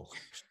total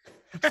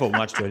for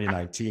March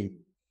 2019.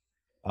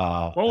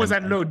 What was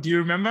that load? Do you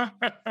remember?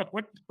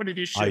 What did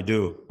you ship?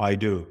 I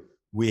do.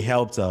 We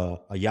helped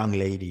a young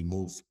lady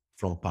move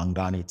from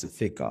Pangani to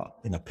Thika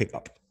in a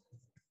pickup.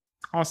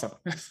 Awesome.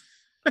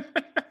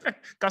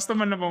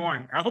 Customer number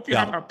one. I hope you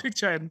have a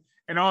picture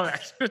and all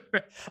that.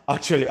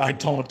 Actually, I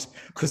don't,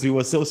 because we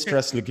were so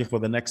stressed looking for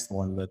the next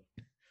one that,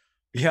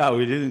 we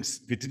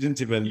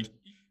didn't even.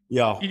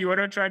 Yeah. You were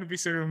not trying to be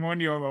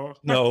ceremonial or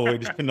no,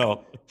 it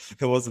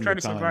wasn't trying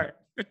the to time. survive.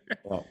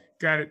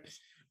 Got it.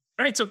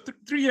 Right. So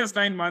 3 years,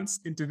 9 months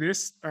into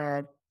this,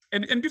 and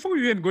before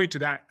we even go into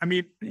that, I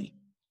mean,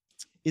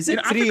 is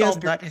it 3 years?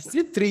 Is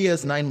it 3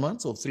 years, 9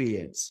 months, or 3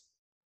 years?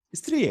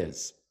 It's 3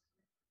 years.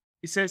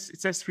 It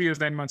says 3 years,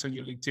 9 months on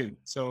your LinkedIn.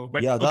 So,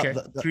 but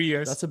 3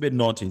 years. That's a bit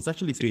naughty. It's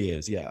actually 3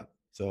 years. Yeah.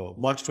 So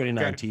March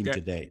 2019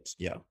 to date.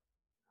 Yeah.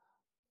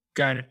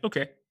 Got it.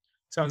 Okay.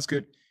 Sounds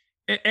good.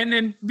 And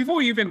then before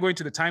we even go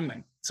into the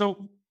timeline,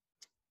 so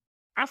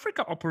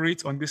Africa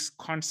operates on this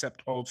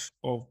concept of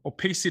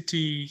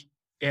opacity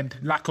and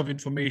lack of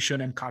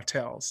information and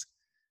cartels.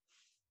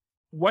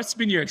 What's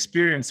been your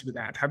experience with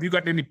that? Have you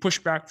got any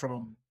pushback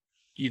from,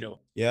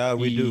 Yeah,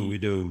 we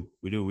do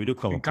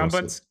come incumbents?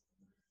 Across it.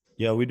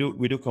 Yeah, we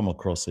do come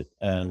across it.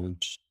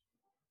 And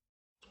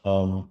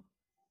I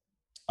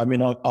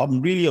mean,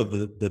 I'm really of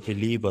the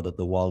believer that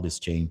the world is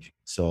changing.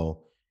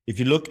 So if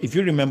you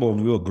remember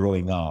when we were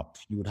growing up,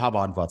 you would have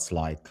adverts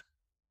like,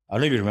 I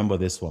don't know if you remember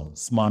this one,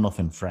 Smirnoff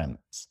and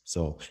Friends.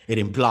 So it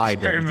implied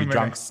that if you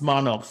drank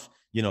Smirnoff,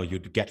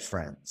 you'd get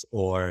friends,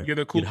 or you're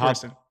the cool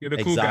person. You're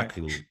the cool guy.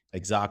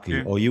 Exactly.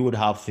 Yeah. Or you would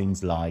have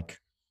things like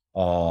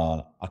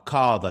a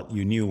car that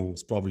you knew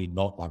was probably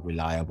not that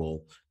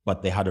reliable,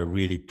 but they had a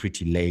really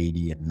pretty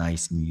lady and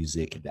nice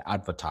music in the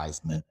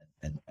advertisement,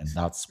 and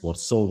that's what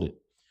sold it.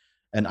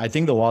 And I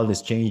think the world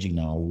is changing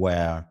now,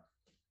 where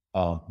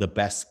the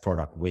best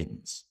product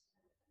wins.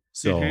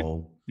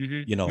 So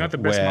not the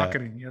best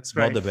marketing. That's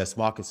right. Not the best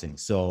marketing.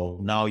 So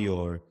now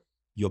your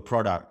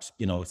product,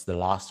 it's the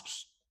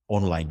last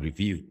online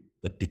review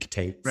that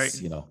dictates. Right.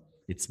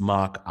 It's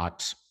Mark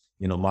at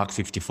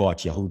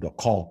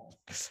mark54@yahoo.com.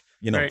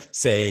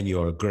 Saying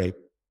you're a great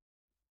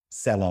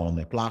seller on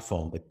the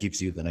platform that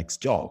gives you the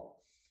next job.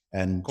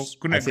 And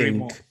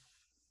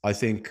I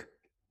think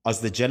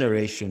as the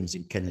generations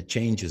in Kenya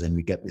changes and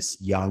we get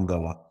this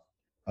younger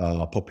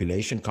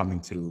population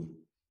coming through,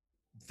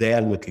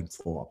 they're looking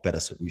for a better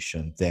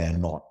solution. They're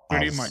not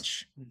pretty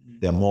much.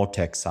 They're more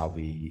tech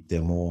savvy.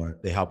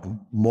 They have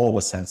more of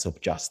a sense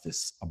of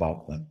justice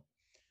about them,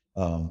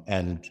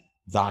 and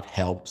that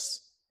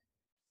helps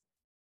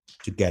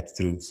to get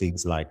through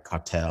things like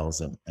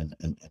cartels and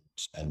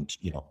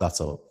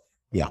that's all.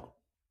 Yeah.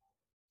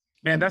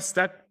 Man, that's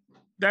that.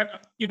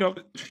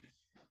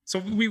 So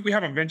we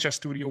have a venture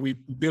studio. We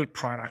build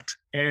product,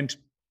 and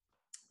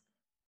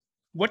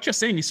what you're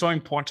saying is so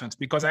important,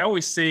 because I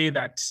always say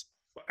that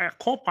a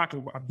core part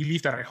of a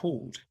belief that I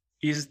hold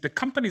is the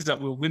companies that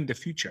will win the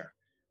future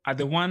are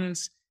the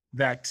ones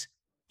that,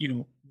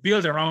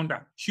 build around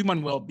a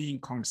human well-being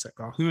concept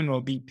or human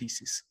well-being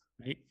thesis,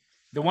 right?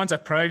 The ones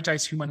that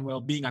prioritize human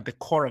well-being at the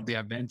core of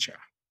their venture,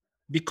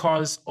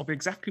 because of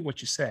exactly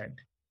what you said,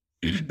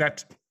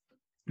 that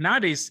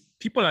nowadays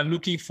people are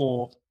looking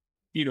for,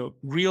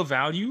 real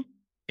value.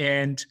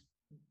 And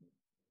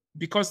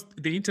because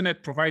the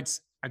internet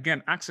provides,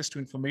 again, access to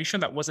information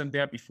that wasn't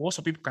there before,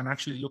 so people can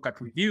actually look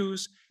at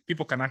reviews,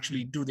 people can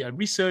actually do their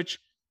research,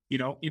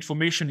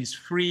 information is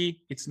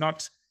free, it's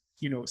not,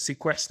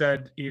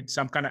 sequestered in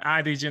some kind of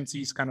ad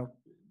agency's kind of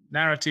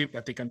narrative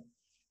that they can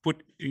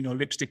put,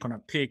 lipstick on a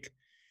pig.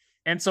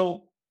 And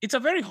so it's a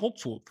very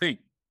hopeful thing,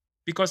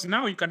 because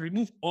now you can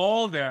remove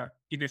all the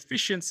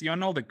inefficiency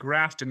and all the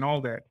graft and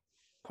all the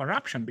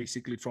corruption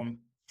basically from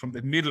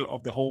the middle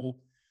of the whole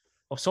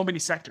of so many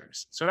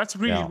sectors. So that's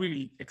really,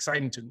 really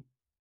exciting to me.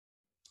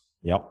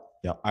 Yep.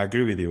 Yeah, I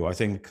agree with you. I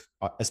think,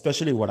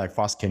 especially when I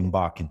first came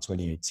back in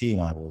 2018,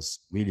 I was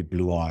really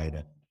blue-eyed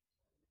and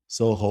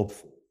so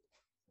hopeful.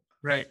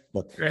 Right.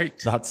 But right.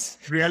 That's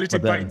reality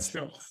bites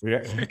still.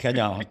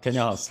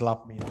 Kenya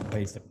slapped me in the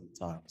face a few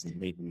times and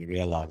made me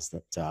realize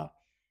that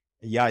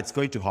Yeah, it's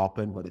going to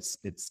happen, but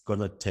it's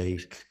gonna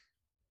take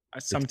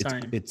some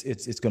time.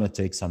 it's gonna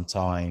take some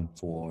time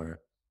for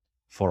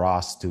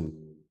us to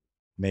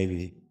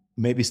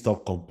maybe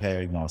stop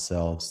comparing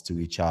ourselves to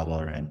each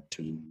other and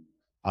to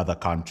other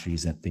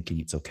countries and thinking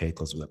it's okay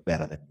because we're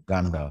better than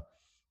Uganda,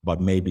 but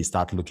maybe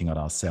start looking at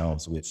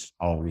ourselves with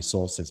our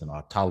resources and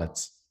our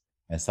talents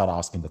and start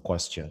asking the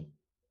question,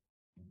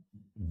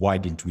 why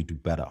didn't we do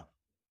better?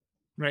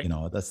 Right. You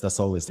know, that's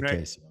always the Right.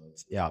 case. You know?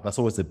 Yeah, that's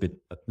always a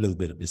little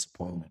bit of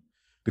disappointment.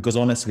 Because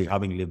honestly,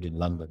 having lived in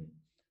London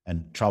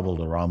and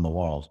traveled around the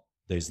world,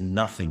 there's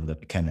nothing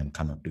that Kenyan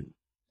cannot do.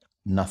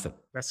 Nothing.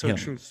 That's so You know,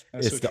 true.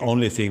 it's the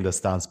only thing that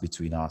stands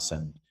between us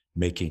and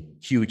making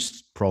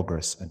huge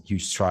progress and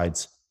huge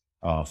strides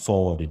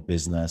forward in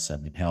business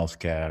and in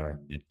healthcare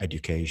and in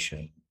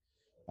education.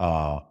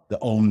 The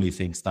only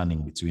thing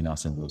standing between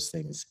us and those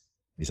things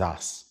is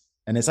us.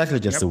 And it's actually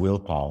just the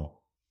willpower,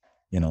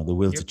 you know, the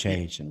will to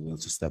change and will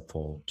to step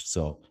forward.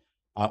 So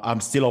I'm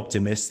still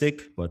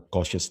optimistic, but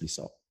cautiously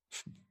so.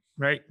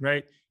 Right,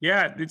 right.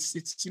 Yeah,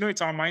 it's you know,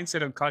 it's our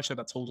mindset and culture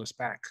that holds us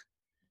back.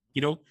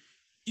 You know,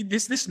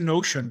 this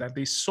notion that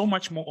there's so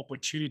much more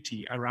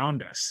opportunity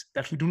around us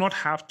that we do not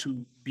have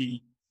to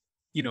be,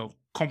 you know,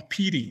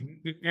 competing.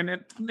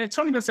 And it's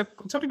something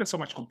that's so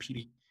much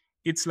competing.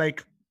 It's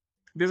like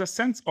there's a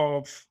sense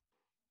of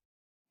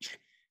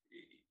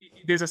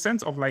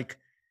like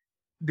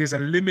there's a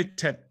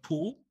limited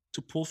pool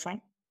to pull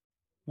from.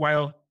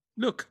 While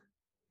look,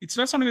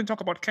 let's not even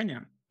talk about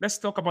Kenya. Let's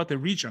talk about the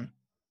region.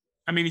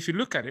 I mean, if you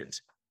look at it,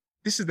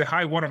 this is the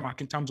high watermark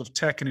in terms of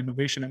tech and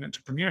innovation and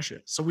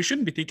entrepreneurship. So we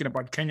shouldn't be thinking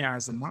about Kenya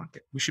as a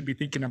market. We should be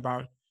thinking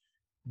about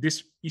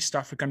this East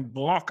African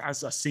bloc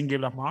as a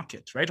singular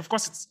market, right? Of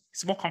course,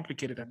 it's more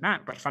complicated than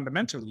that, but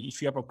fundamentally,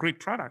 if you have a great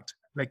product,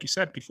 like you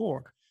said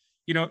before,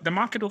 you know, the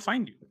market will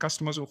find you, the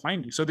customers will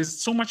find you. So there's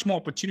so much more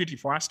opportunity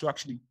for us to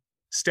actually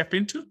step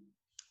into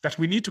that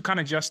we need to kind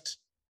of just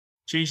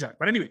change that.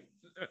 But anyway,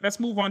 let's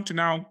move on to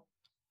now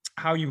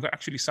how you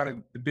actually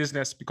started the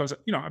business, because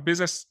you know a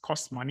business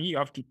costs money. You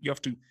have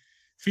to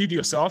feed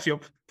yourself. You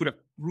have to put a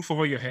roof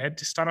over your head.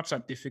 Startups are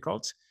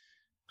difficult.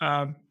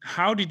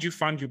 How did you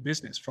fund your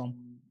business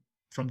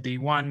from day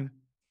one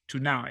to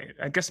now?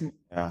 I guess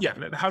How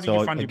did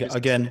you fund your business?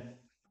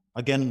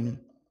 Again,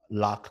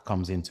 luck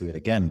comes into it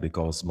again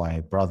because my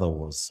brother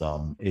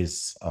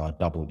is a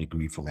double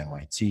degree from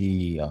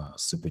MIT,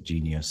 super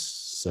genius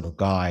sort of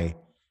guy.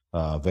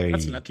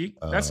 That's lucky.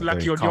 That's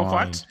lucky on your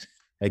part.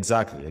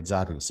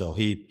 Exactly. So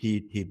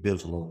he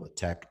built a lot of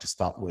tech to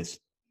start with.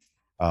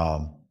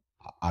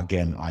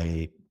 Again,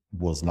 I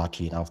was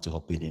lucky enough to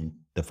have been in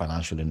the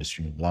financial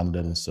industry in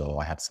London, so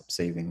I had some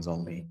savings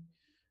on me,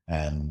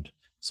 and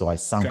so I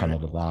sank a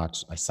lot of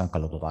that. I sank a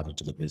lot of that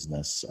into the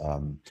business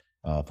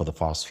for the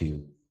first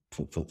few,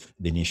 for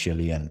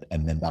initially, and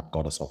then that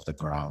got us off the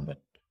ground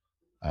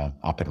and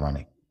up and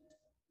running.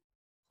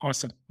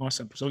 Awesome.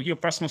 So your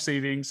personal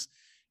savings,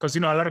 because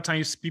you know a lot of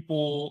times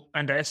people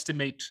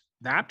underestimate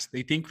that.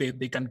 They think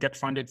they can get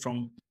funded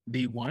from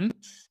day one,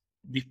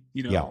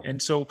 you know.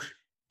 And so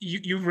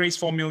you've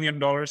raised $4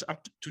 million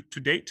up to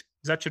date.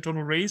 Is that your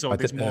total raise, or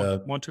there's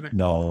more to that?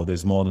 No,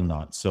 there's more than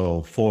that.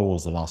 So 4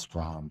 was the last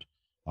round.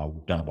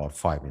 We've done about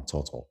 5 in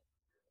total.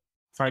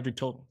 5 in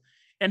total.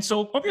 And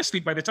so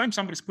obviously by the time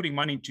somebody's putting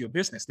money into your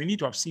business, they need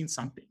to have seen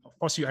something. Of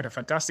course, you had a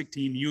fantastic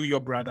team, your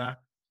brother,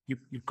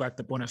 you've got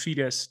the bona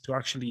fides to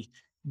actually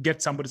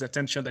get somebody's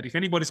attention that if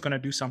anybody's going to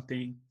do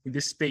something in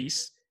this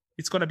space,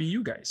 it's going to be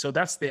you guys. So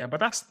that's there, but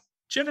that's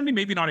generally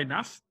maybe not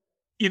enough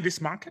in this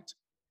market.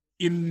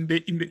 In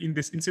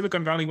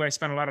Silicon Valley, where I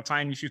spend a lot of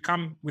time, if you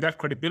come with that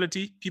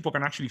credibility, people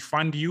can actually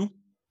fund you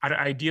at an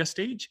idea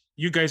stage.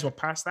 You guys were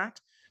past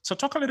that. So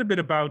talk a little bit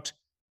about,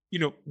 you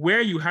know, where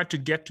you had to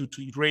get to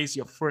raise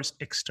your first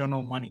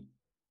external money.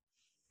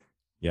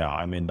 Yeah,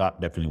 I mean,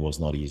 that definitely was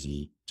not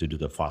easy to do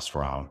the first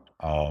round.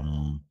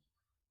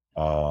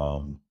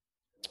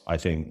 I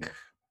think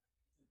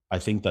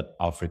that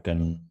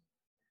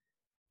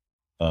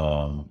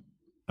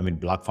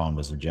Black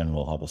founders in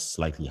general have a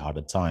slightly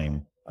harder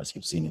time, as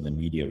you've seen in the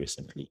media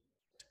recently.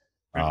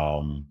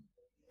 And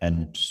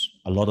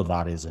a lot of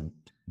that isn't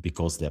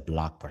because they're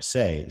Black per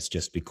se, it's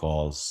just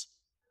because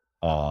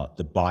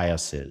the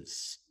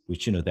biases,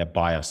 which, you know, they're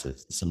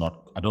biases. It's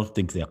not, I don't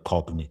think they're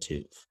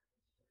cognitive,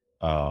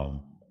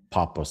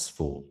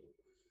 purposeful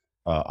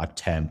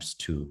attempts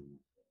to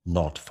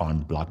not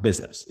fund Black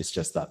business. It's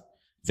just that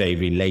they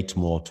relate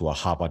more to a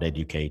Harvard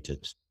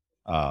educated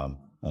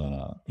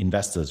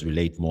investors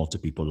relate more to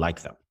people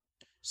like them.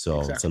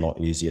 So It's a lot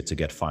easier to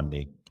get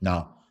funding.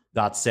 Now,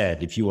 that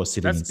said, if you were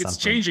sitting it's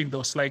changing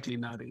though slightly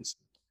nowadays.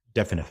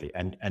 Definitely.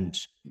 And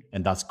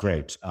that's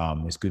great.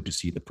 It's good to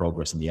see the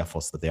progress and the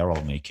efforts that they're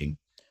all making.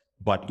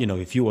 But, you know,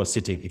 if you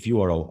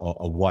were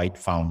a white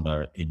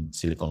founder in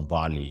Silicon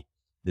Valley,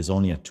 there's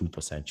only a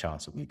 2%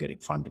 chance of you getting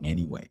funding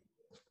anyway.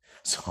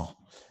 So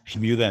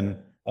if you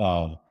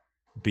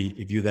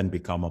then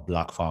become a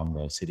Black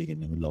founder sitting in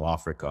the middle of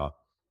Africa,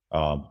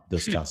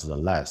 those chances are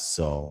less.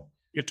 So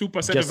you're 2%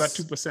 of that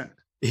 2%.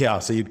 Yeah,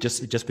 so it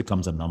just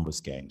becomes a numbers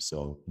game.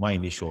 So my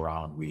initial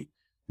round, we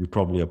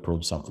probably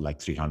approached something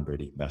like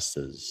 300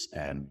 investors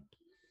and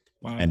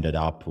ended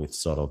up with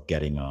sort of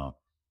getting a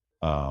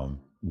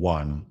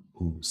one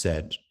who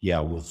said, "Yeah,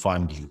 we'll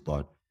fund you,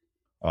 but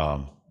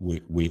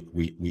we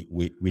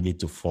need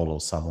to follow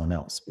someone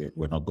else.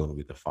 We're not going to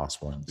be the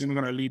fast ones. We're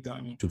going to lead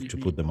them to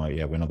put them out.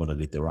 Yeah, we're not going to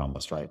lead the round.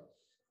 That's right."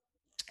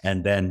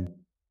 And then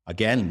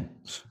again,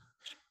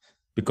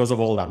 because of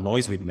all that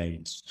noise we'd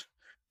made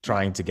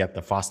trying to get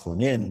the fast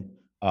one in,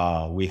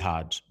 we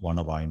had one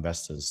of our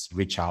investors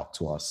reach out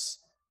to us.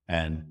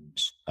 And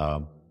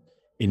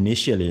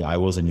initially, I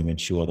wasn't even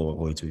sure they were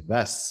going to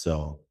invest.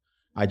 So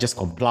I just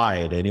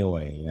complied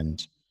anyway.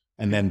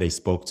 And then they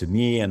spoke to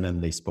me, and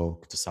then they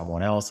spoke to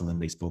someone else, and then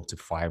they spoke to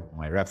 5 of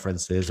my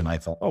references. And I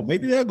thought, oh,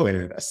 maybe they're going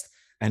to invest.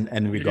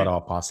 And we got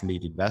our past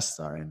lead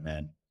investor. And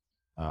then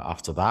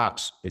after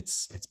that,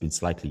 it's been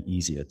slightly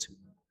easier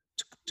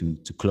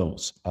to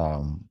close.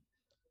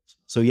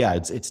 So yeah,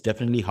 it's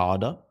definitely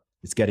harder.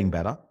 It's getting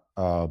better,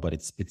 but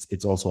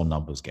it's also a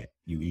numbers game.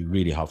 You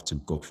really have to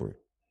go for it.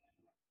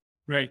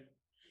 Right.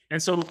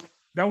 And so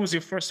that was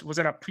your first. Was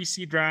that a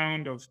pre-seed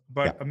round of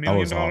about $1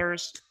 million?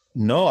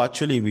 No,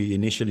 actually, we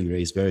initially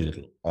raised very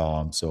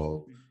little.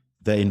 So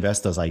the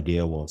investor's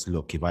idea was,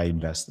 look, if I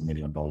invest $1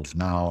 million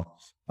now,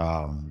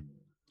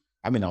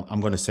 I mean, I'm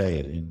going to say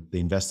it. The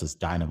investors,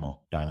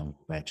 Dynamo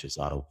Ventures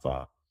out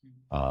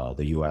of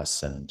the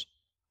US, and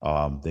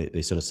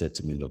they sort of said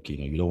to me, look,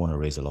 you don't want to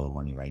raise a lot of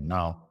money right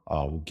now.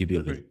 We'll give you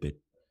a little bit,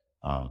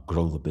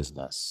 grow the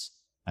business,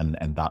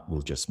 and that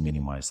will just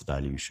minimize the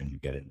dilution you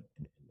get in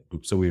the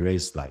group. So we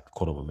raised like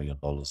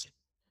 $250,000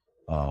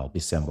 in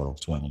December of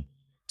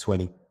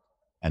 2020,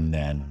 and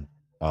then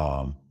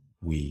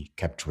we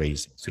kept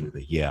raising through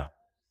the year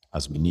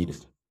as we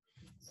needed.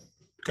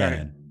 Okay.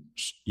 And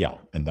yeah,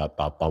 and that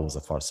was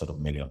the first sort of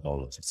 $1 million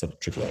instead of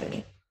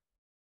tripling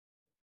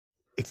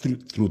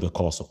through the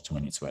course of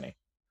 2020.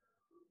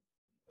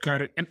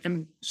 Got it.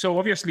 And so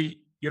obviously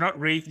you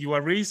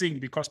are raising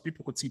because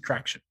people could see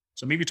traction.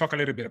 So maybe talk a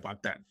little bit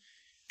about that.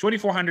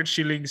 2,400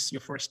 shillings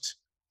your first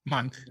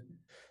month.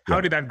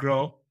 How did that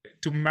grow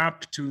to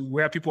map to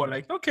where people are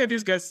like, okay,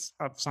 these guys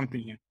have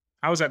something here?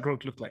 How does that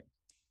growth look like?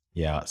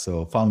 Yeah,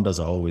 so founders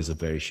are always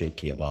very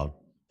shaky about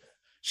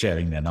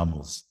sharing their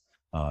numbers.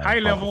 High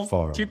level,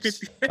 keep it.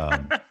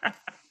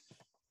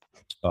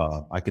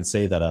 I can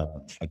say that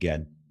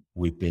again,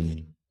 we've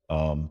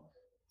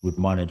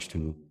managed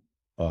to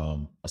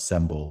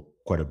assemble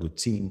quite a good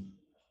team,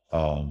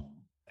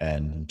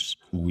 and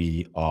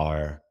we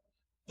are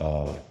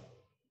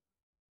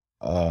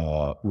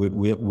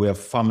we're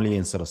family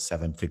in sort of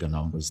 7-figure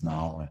numbers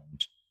now,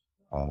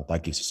 and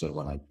that gives you sort of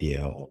an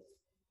idea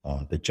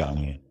of the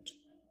journey and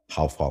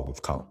how far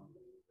we've come.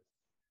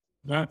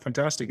 Yeah,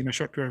 fantastic in a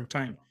short period of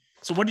time.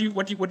 So what do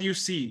you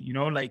see?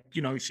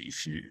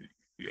 If you,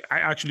 I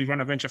actually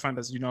run a venture fund,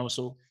 as you know.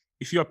 So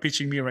if you're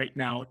pitching me right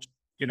now,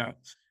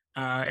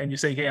 and you're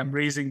saying, hey, I'm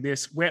raising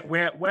this,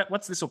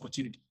 what's this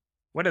opportunity?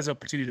 What does the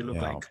opportunity look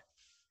like?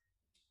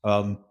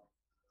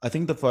 I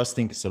think the first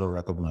thing to sort of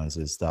recognize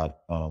is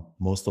that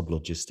most of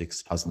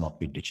logistics has not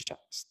been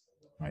digitized,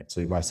 right? So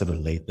if I sort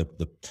of lay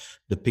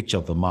the picture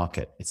of the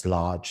market, it's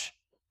large.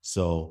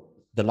 So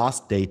the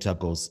last data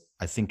goes,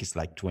 I think it's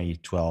like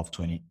 2012,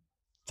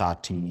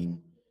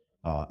 2013.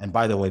 And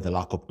by the way, the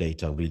lack of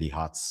data really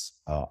hurts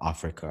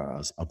Africa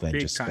as a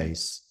venture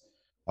space.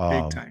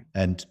 Big time.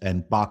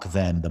 And back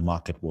then, the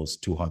market was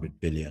 200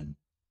 billion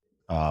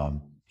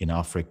in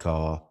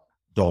Africa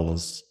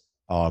dollars,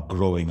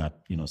 growing at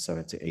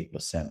 7 to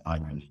 8%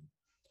 annually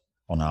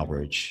on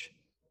average.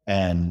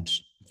 And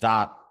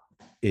that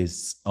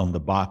is on the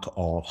back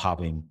of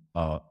having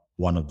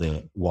one of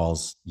the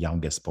world's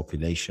youngest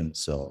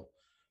populations. So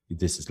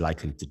this is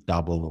likely to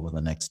double over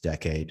the next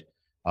decade.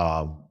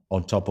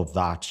 On top of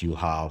that, you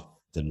have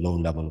the low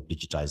level of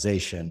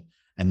digitization.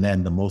 And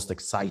then the most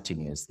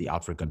exciting is the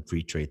African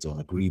Free Trade Zone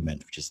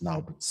Agreement, which is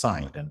now been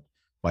signed. And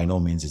by no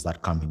means is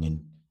that coming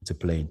into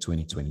play in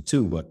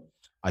 2022. But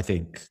I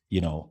think,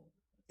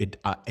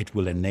 it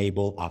will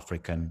enable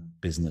African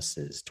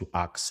businesses to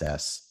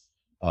access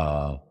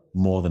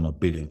more than 1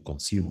 billion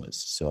consumers.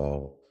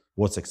 So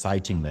what's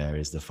exciting there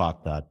is the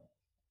fact that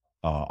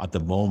at the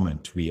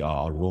moment, we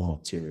are a raw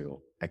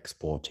material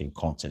exporting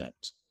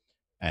continent.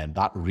 And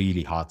that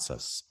really hurts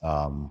us.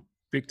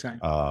 Big time.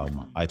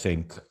 I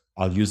think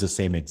I'll use the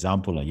same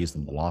example I used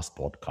in the last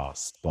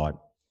podcast, but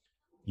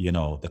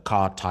the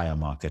car tire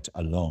market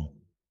alone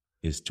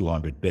is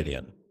 200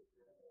 billion.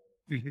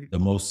 Mm-hmm. The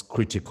most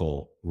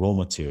critical raw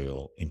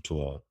material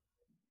into a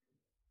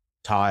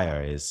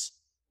tire is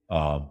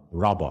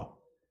rubber.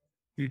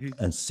 Mm-hmm.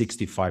 And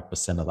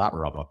 65% of that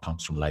rubber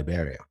comes from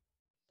Liberia.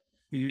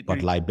 Mm-hmm.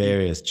 But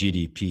Liberia's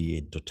GDP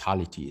in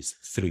totality is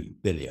 3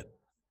 billion.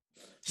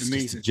 It's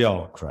just a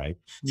joke, right?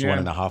 It's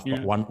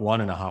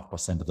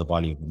 1.5% of the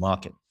value of the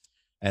market.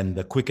 And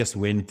the quickest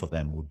win for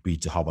them would be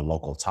to have a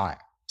local tire.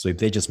 So if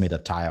they just made a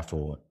tire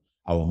for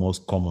our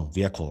most common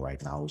vehicle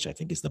right now, which I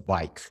think is the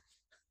bike,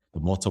 the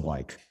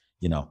motorbike,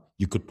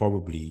 you could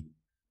probably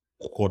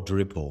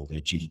quadruple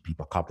their GDP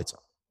per capita.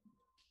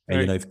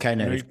 And Right.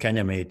 if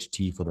Kenya made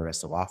tea for the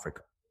rest of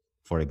Africa,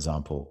 for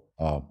example,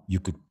 you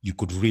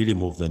could really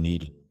move the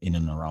needle in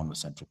and around the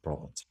central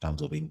province in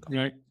terms of income.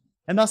 Right.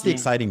 And that's the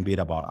exciting bit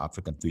about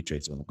African Free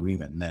Trade Zone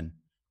Agreement. And then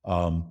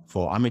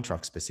for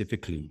Amitrak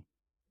specifically,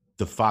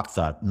 the fact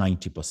that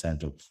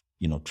 90% of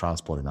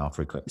transport in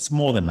Africa, it's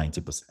more than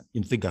 90%.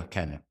 You think of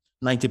Kenya,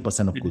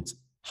 90% of goods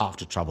have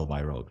to travel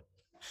by road.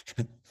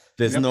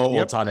 There's no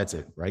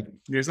alternative, right?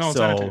 There's no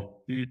alternative.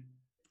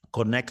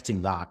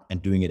 Connecting that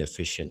and doing it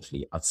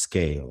efficiently at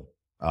scale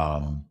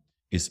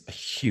is a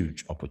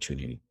huge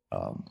opportunity,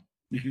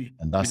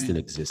 and that still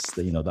exists.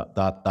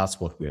 That's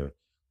what we're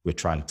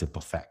trying to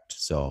perfect.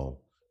 So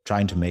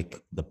trying to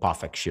make the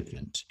perfect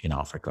shipment in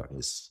Africa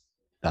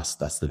that's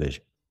the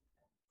vision.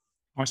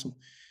 Awesome.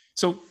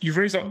 So you've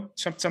raised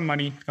some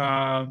money, you've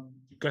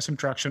got some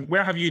traction.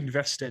 Where have you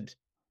invested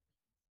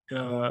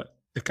the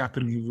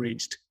capital you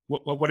raised?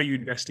 What are you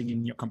investing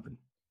in your company?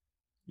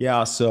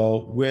 Yeah,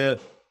 so we're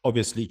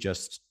obviously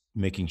just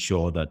making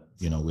sure that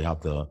we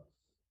have the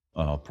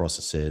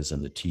processes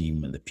and the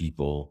team and the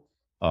people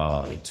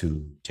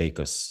to take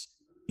us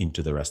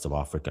into the rest of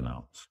Africa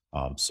now.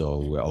 So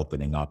we're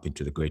opening up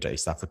into the greater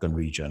East African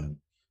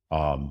region,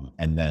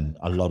 and then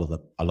a lot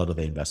of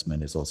the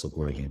investment is also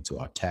going into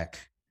our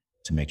tech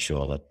to make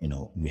sure that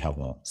we have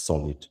a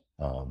solid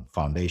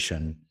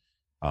foundation,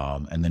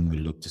 and then we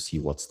look to see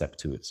what step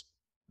 2 is.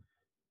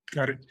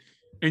 Got it.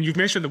 And you've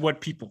mentioned the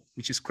word people,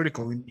 which is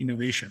critical in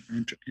innovation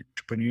and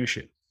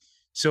entrepreneurship.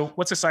 So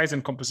what's the size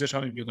and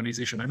composition of your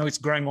organization? I know it's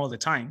growing all the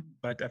time,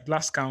 but at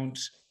last count,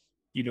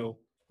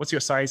 what's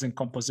your size and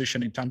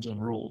composition in terms of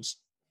roles?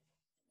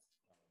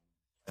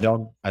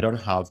 I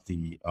don't have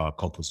the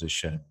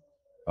composition.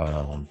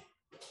 I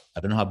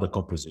don't have the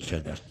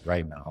composition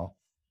right now,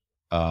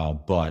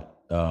 but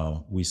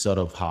we sort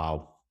of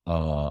have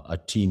a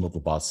team of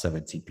about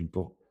 70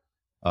 people.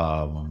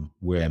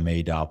 We're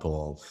made up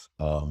of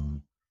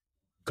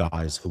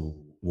guys who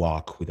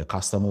work with the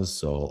customers,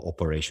 so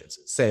operations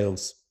and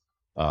sales.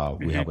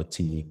 We have a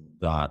team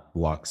that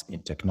works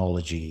in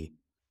technology.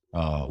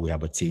 We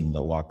have a team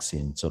that works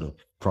in sort of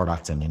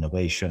product and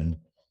innovation.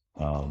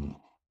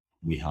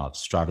 We have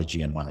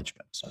strategy and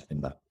management. So I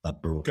think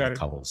that broadly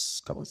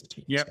covers the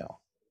team.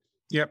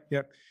 Yep.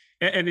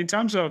 And in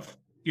terms of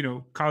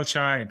culture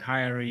and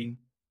hiring,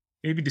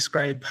 maybe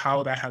describe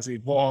how that has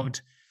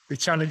evolved, the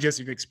challenges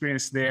you've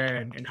experienced there,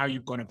 and how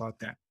you've gone about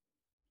that.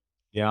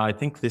 Yeah, I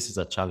think this is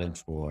a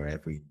challenge for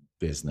every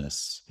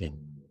business in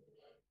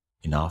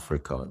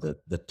Africa.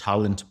 The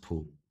talent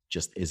pool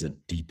just isn't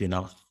deep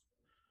enough,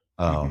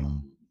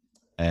 and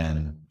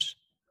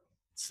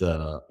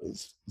the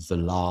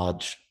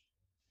large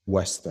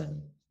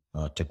Western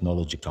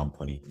technology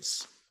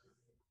companies,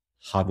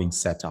 having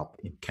set up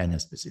in Kenya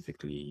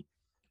specifically,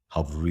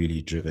 have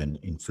really driven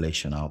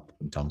inflation up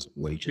in terms of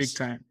wages.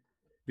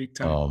 Big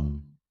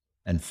time.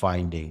 And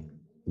finding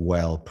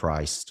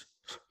well-priced,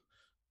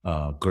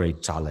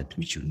 great talent,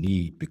 which you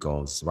need,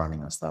 because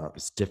running a startup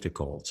is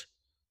difficult,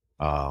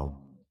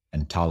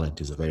 and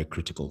talent is a very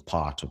critical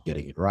part of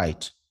getting it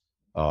right.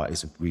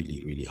 It's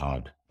really, really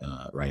hard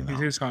right now.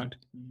 It is hard.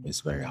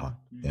 It's very hard.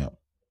 Yeah.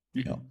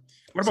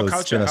 What about culture?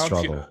 It's been a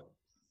struggle.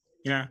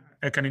 Yeah,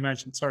 I can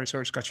imagine. Sorry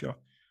to cut you off.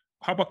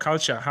 How about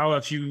culture? How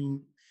have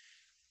you,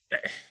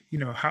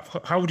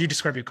 how would you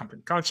describe your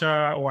company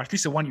culture, or at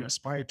least the one you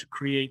aspire to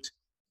create?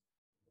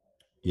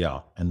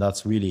 Yeah, and that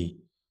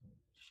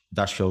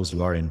shows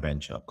you are in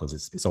venture, because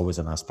it's always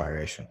an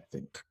aspiration, I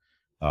think.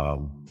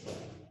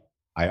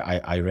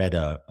 I read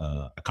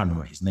I can't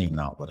remember his name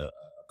now, but a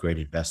great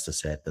investor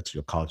said that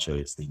your culture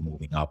is the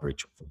moving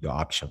average of your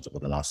actions over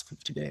the last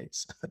 50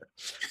 days.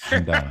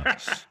 And,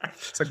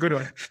 it's a good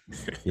one.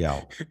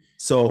 Yeah.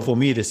 So for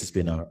me, this has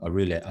been a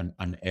really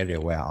an area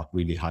where I've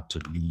really had to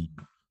lean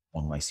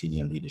on my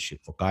senior leadership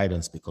for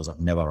guidance, because I've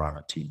never run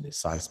a team this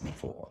size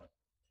before.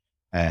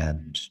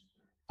 And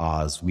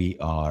as we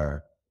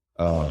are,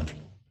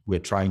 we're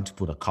trying to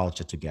put a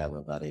culture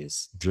together that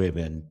is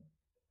driven,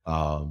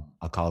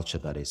 a culture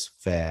that is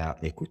fair,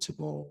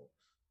 equitable,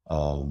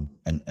 and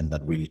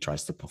that really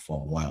tries to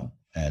perform well.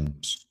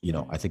 And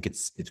I think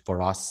it's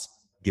for us,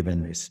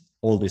 given it's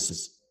all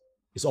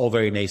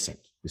very nascent.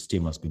 This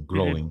team has been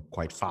growing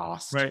quite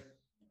fast. Right.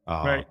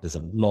 There's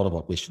a lot of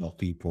additional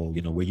people.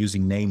 We're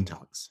using name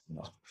tags.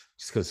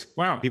 Just because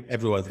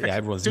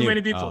everyone's too new.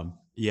 many people.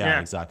 Yeah,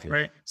 exactly.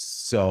 Right.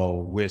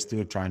 So we're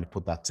still trying to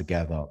put that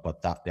together,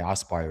 but the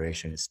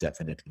aspiration is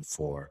definitely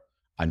for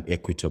an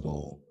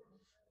equitable.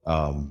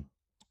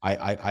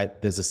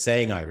 There's a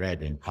saying I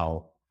read in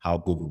how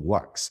Google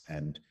works,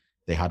 and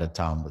they had a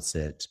term that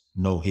said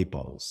no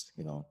hippos,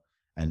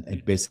 and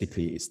it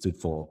basically it stood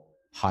for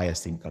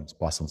highest income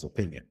person's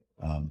opinion.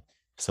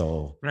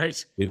 So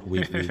right.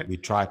 we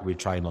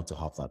try not to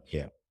have that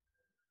here.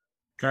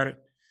 Got it.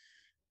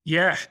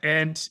 Yeah.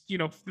 And,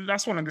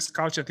 last one on this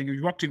culture thing,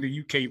 you worked in the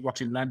UK, you worked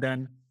in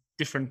London,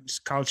 different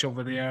culture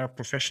over there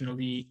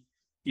professionally.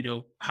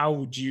 How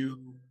would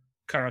you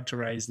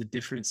characterize the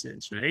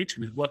differences, right?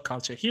 With work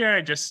culture here,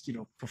 just,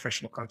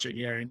 professional culture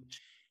here. And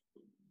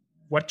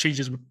what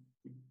changes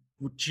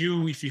would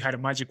you, if you had a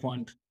magic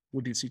wand,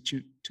 would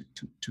institute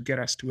to get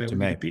us to where we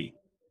need to be?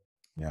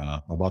 Yeah,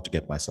 I'm about to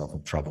get myself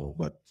in trouble,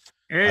 but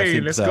hey,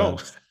 let's go.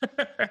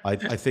 I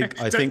think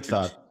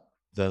that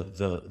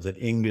the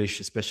English,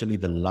 especially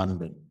the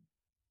London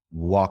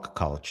work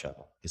culture,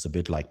 is a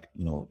bit like,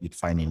 you know, you'd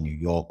find in New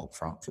York or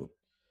Frankfurt.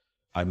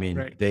 I mean,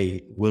 Right.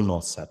 They will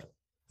not settle.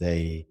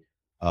 They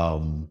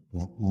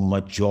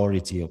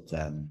majority of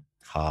them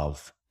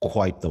have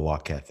quite the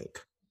work ethic.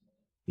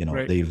 You know,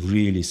 Right. they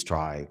really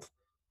strive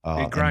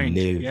they grind,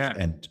 and live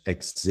and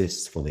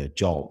exist for their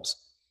jobs.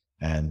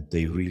 And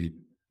they really,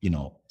 you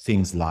know,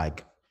 things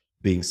like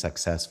being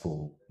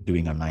successful,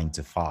 doing a 9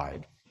 to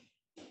 5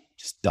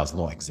 just does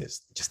not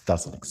exist. It just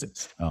doesn't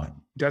exist.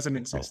 Doesn't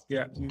exist.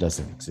 Yeah. It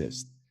doesn't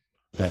exist.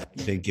 But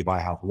I think if I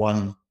have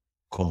one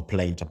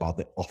complaint about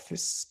the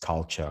office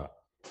culture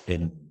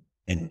in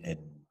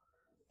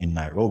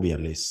Nairobi,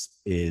 at least,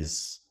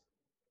 is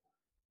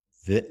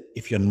that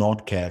if you're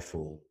not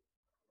careful,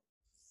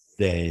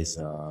 there is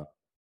a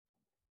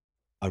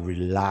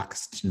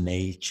relaxed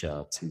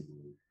nature to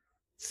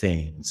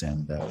things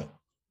and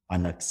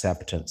an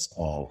acceptance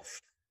of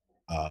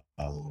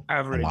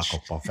average, a lack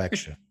of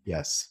perfection.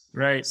 Yes.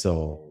 Right.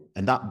 So,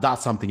 and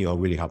that's something you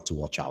really have to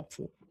watch out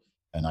for.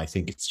 And I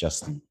think it's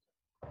just,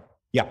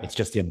 it's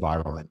just the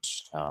environment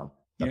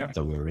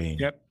that we're in.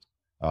 Yep.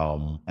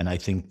 And I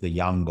think the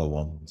younger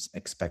ones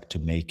expect to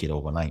make it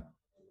overnight.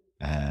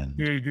 And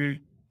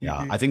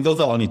I think those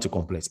are only two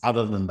complaints.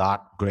 Other than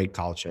that, great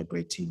culture,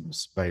 great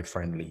teams, very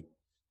friendly,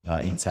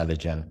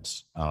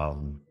 intelligent.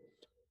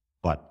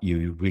 But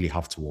you really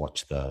have to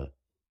watch the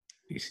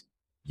It's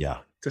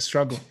a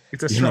struggle.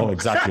 It's a struggle. You know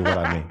exactly what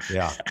I mean.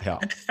 Yeah.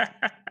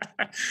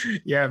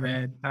 Yeah,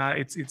 man.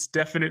 It's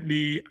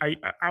definitely.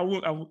 I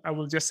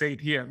will just say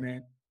it here,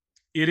 man.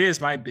 It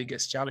is my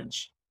biggest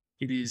challenge.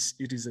 It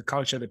is a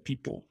culture, the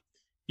people.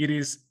 It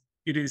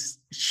is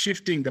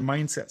shifting the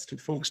mindsets to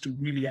folks to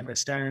really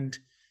understand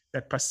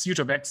that pursuit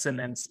of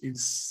excellence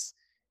is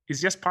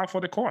just par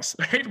for the course,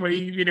 right? When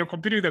you're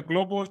competing with the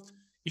global.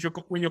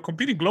 When you're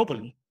competing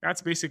globally,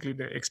 that's basically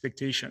the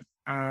expectation.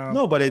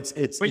 No, but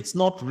it's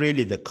not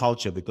really the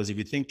culture, because if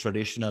you think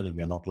traditionally,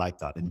 we're not like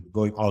that. And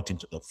going out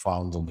into the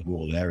farms and the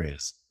rural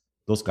areas,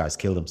 those guys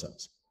kill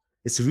themselves.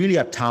 It's really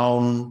a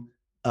town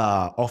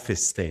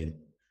office thing.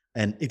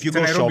 And if you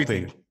go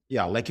shopping,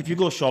 like if you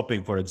go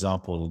shopping, for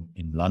example,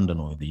 in London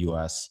or in the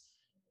US,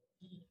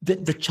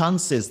 the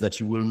chances that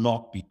you will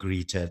not be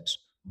greeted,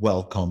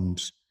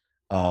 welcomed,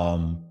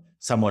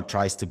 someone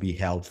tries to be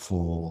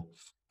helpful,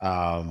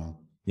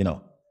 you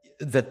know,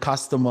 the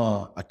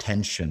customer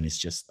attention is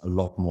just a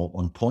lot more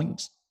on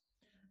point.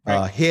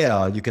 Right.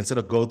 Here, you can sort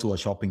of go to a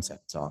shopping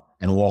center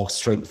and walk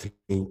straight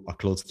through a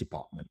clothes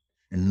department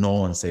and no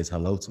one says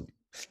hello to you.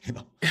 You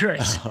know,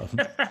 right.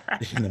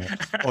 You know,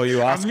 or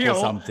you ask for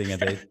something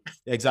and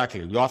you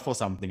ask for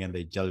something and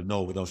they tell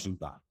no, we don't do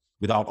that,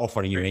 without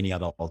offering you any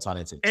other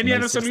alternative. Any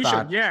other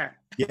solution,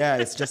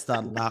 it's just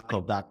that lack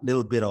of that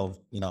little bit of,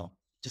 you know,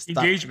 just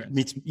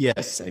engagement.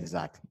 Yes,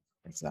 exactly.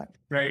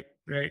 Right.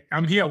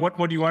 I'm here. What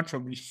more do you want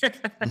from me?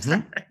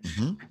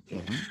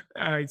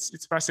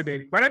 It's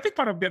fascinating. But I think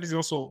part of that is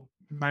also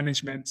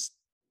management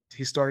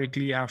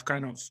historically have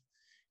kind of,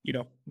 you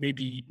know,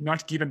 maybe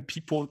not given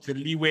people the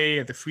leeway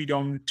and the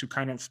freedom to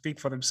kind of speak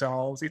for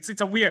themselves.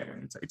 It's a weird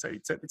one. It's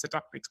a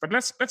tough mix. But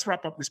let's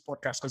wrap up this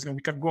podcast, because, you know,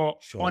 we can go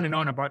on and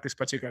on about this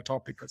particular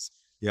topic, because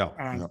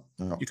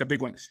it's a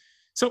big one.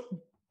 So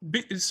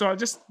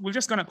we're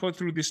just gonna go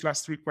through these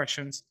last 3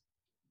 questions.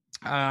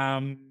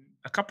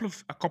 A couple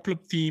of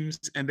themes,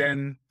 and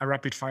then a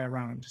rapid fire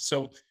round.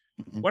 So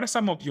what are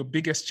some of your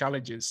biggest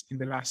challenges in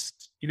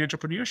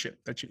entrepreneurship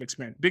that you've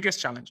experienced? Biggest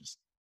challenges?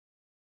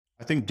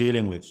 I think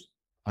dealing with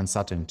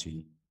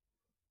uncertainty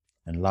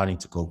and learning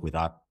to cope with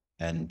that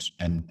and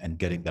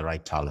getting the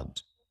right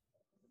talent.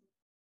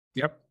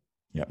 Yep.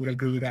 Would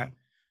agree with that.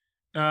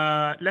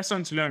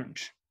 Lessons learned.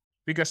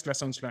 Biggest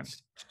lessons learned.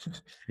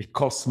 It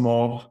costs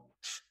more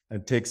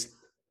and takes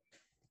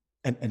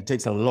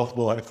a lot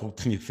more effort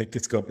than you think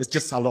it's going to be. It's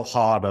just a lot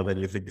harder than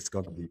you think it's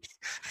going to be.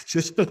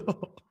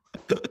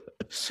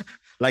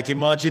 Like,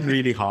 imagine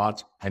really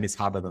hard, and it's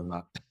harder than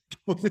that.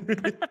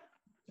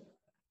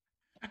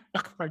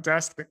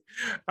 Fantastic.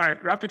 All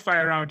right, rapid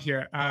fire round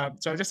here.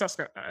 So I'll just ask,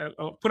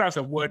 I'll put out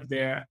a word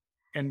there,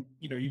 and,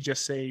 you know, you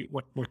just say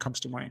what comes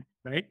to mind,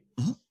 right?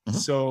 Mm-hmm.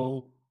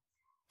 So,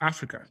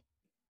 Africa.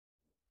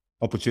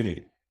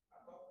 Opportunity.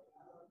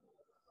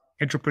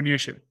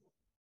 Entrepreneurship.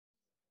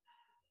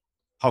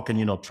 How can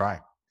you not try?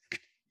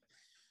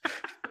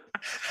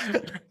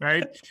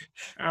 Right.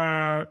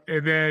 And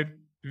then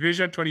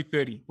Vision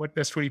 2030. What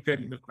does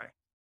 2030 look like?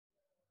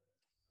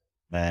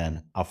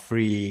 Man,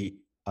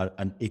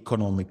 an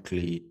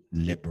economically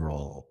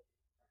liberal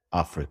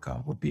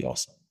Africa would be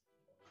awesome.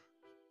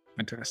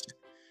 Fantastic.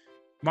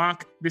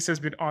 Mark, this has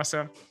been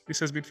awesome.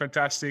 This has been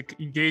fantastic.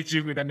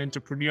 Engaging with an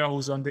entrepreneur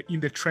who's in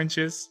the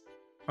trenches,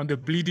 on the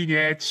bleeding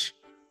edge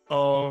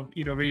of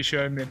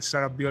innovation and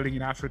startup building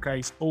in Africa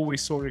is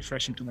always so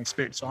refreshing to my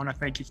spirit. So I want to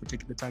thank you for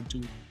taking the time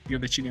to be on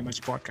the Chinua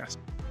Achebe podcast.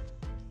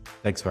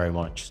 Thanks very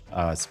much.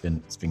 It's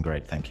been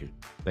great. Thank you.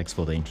 Thanks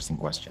for the interesting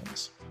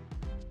questions.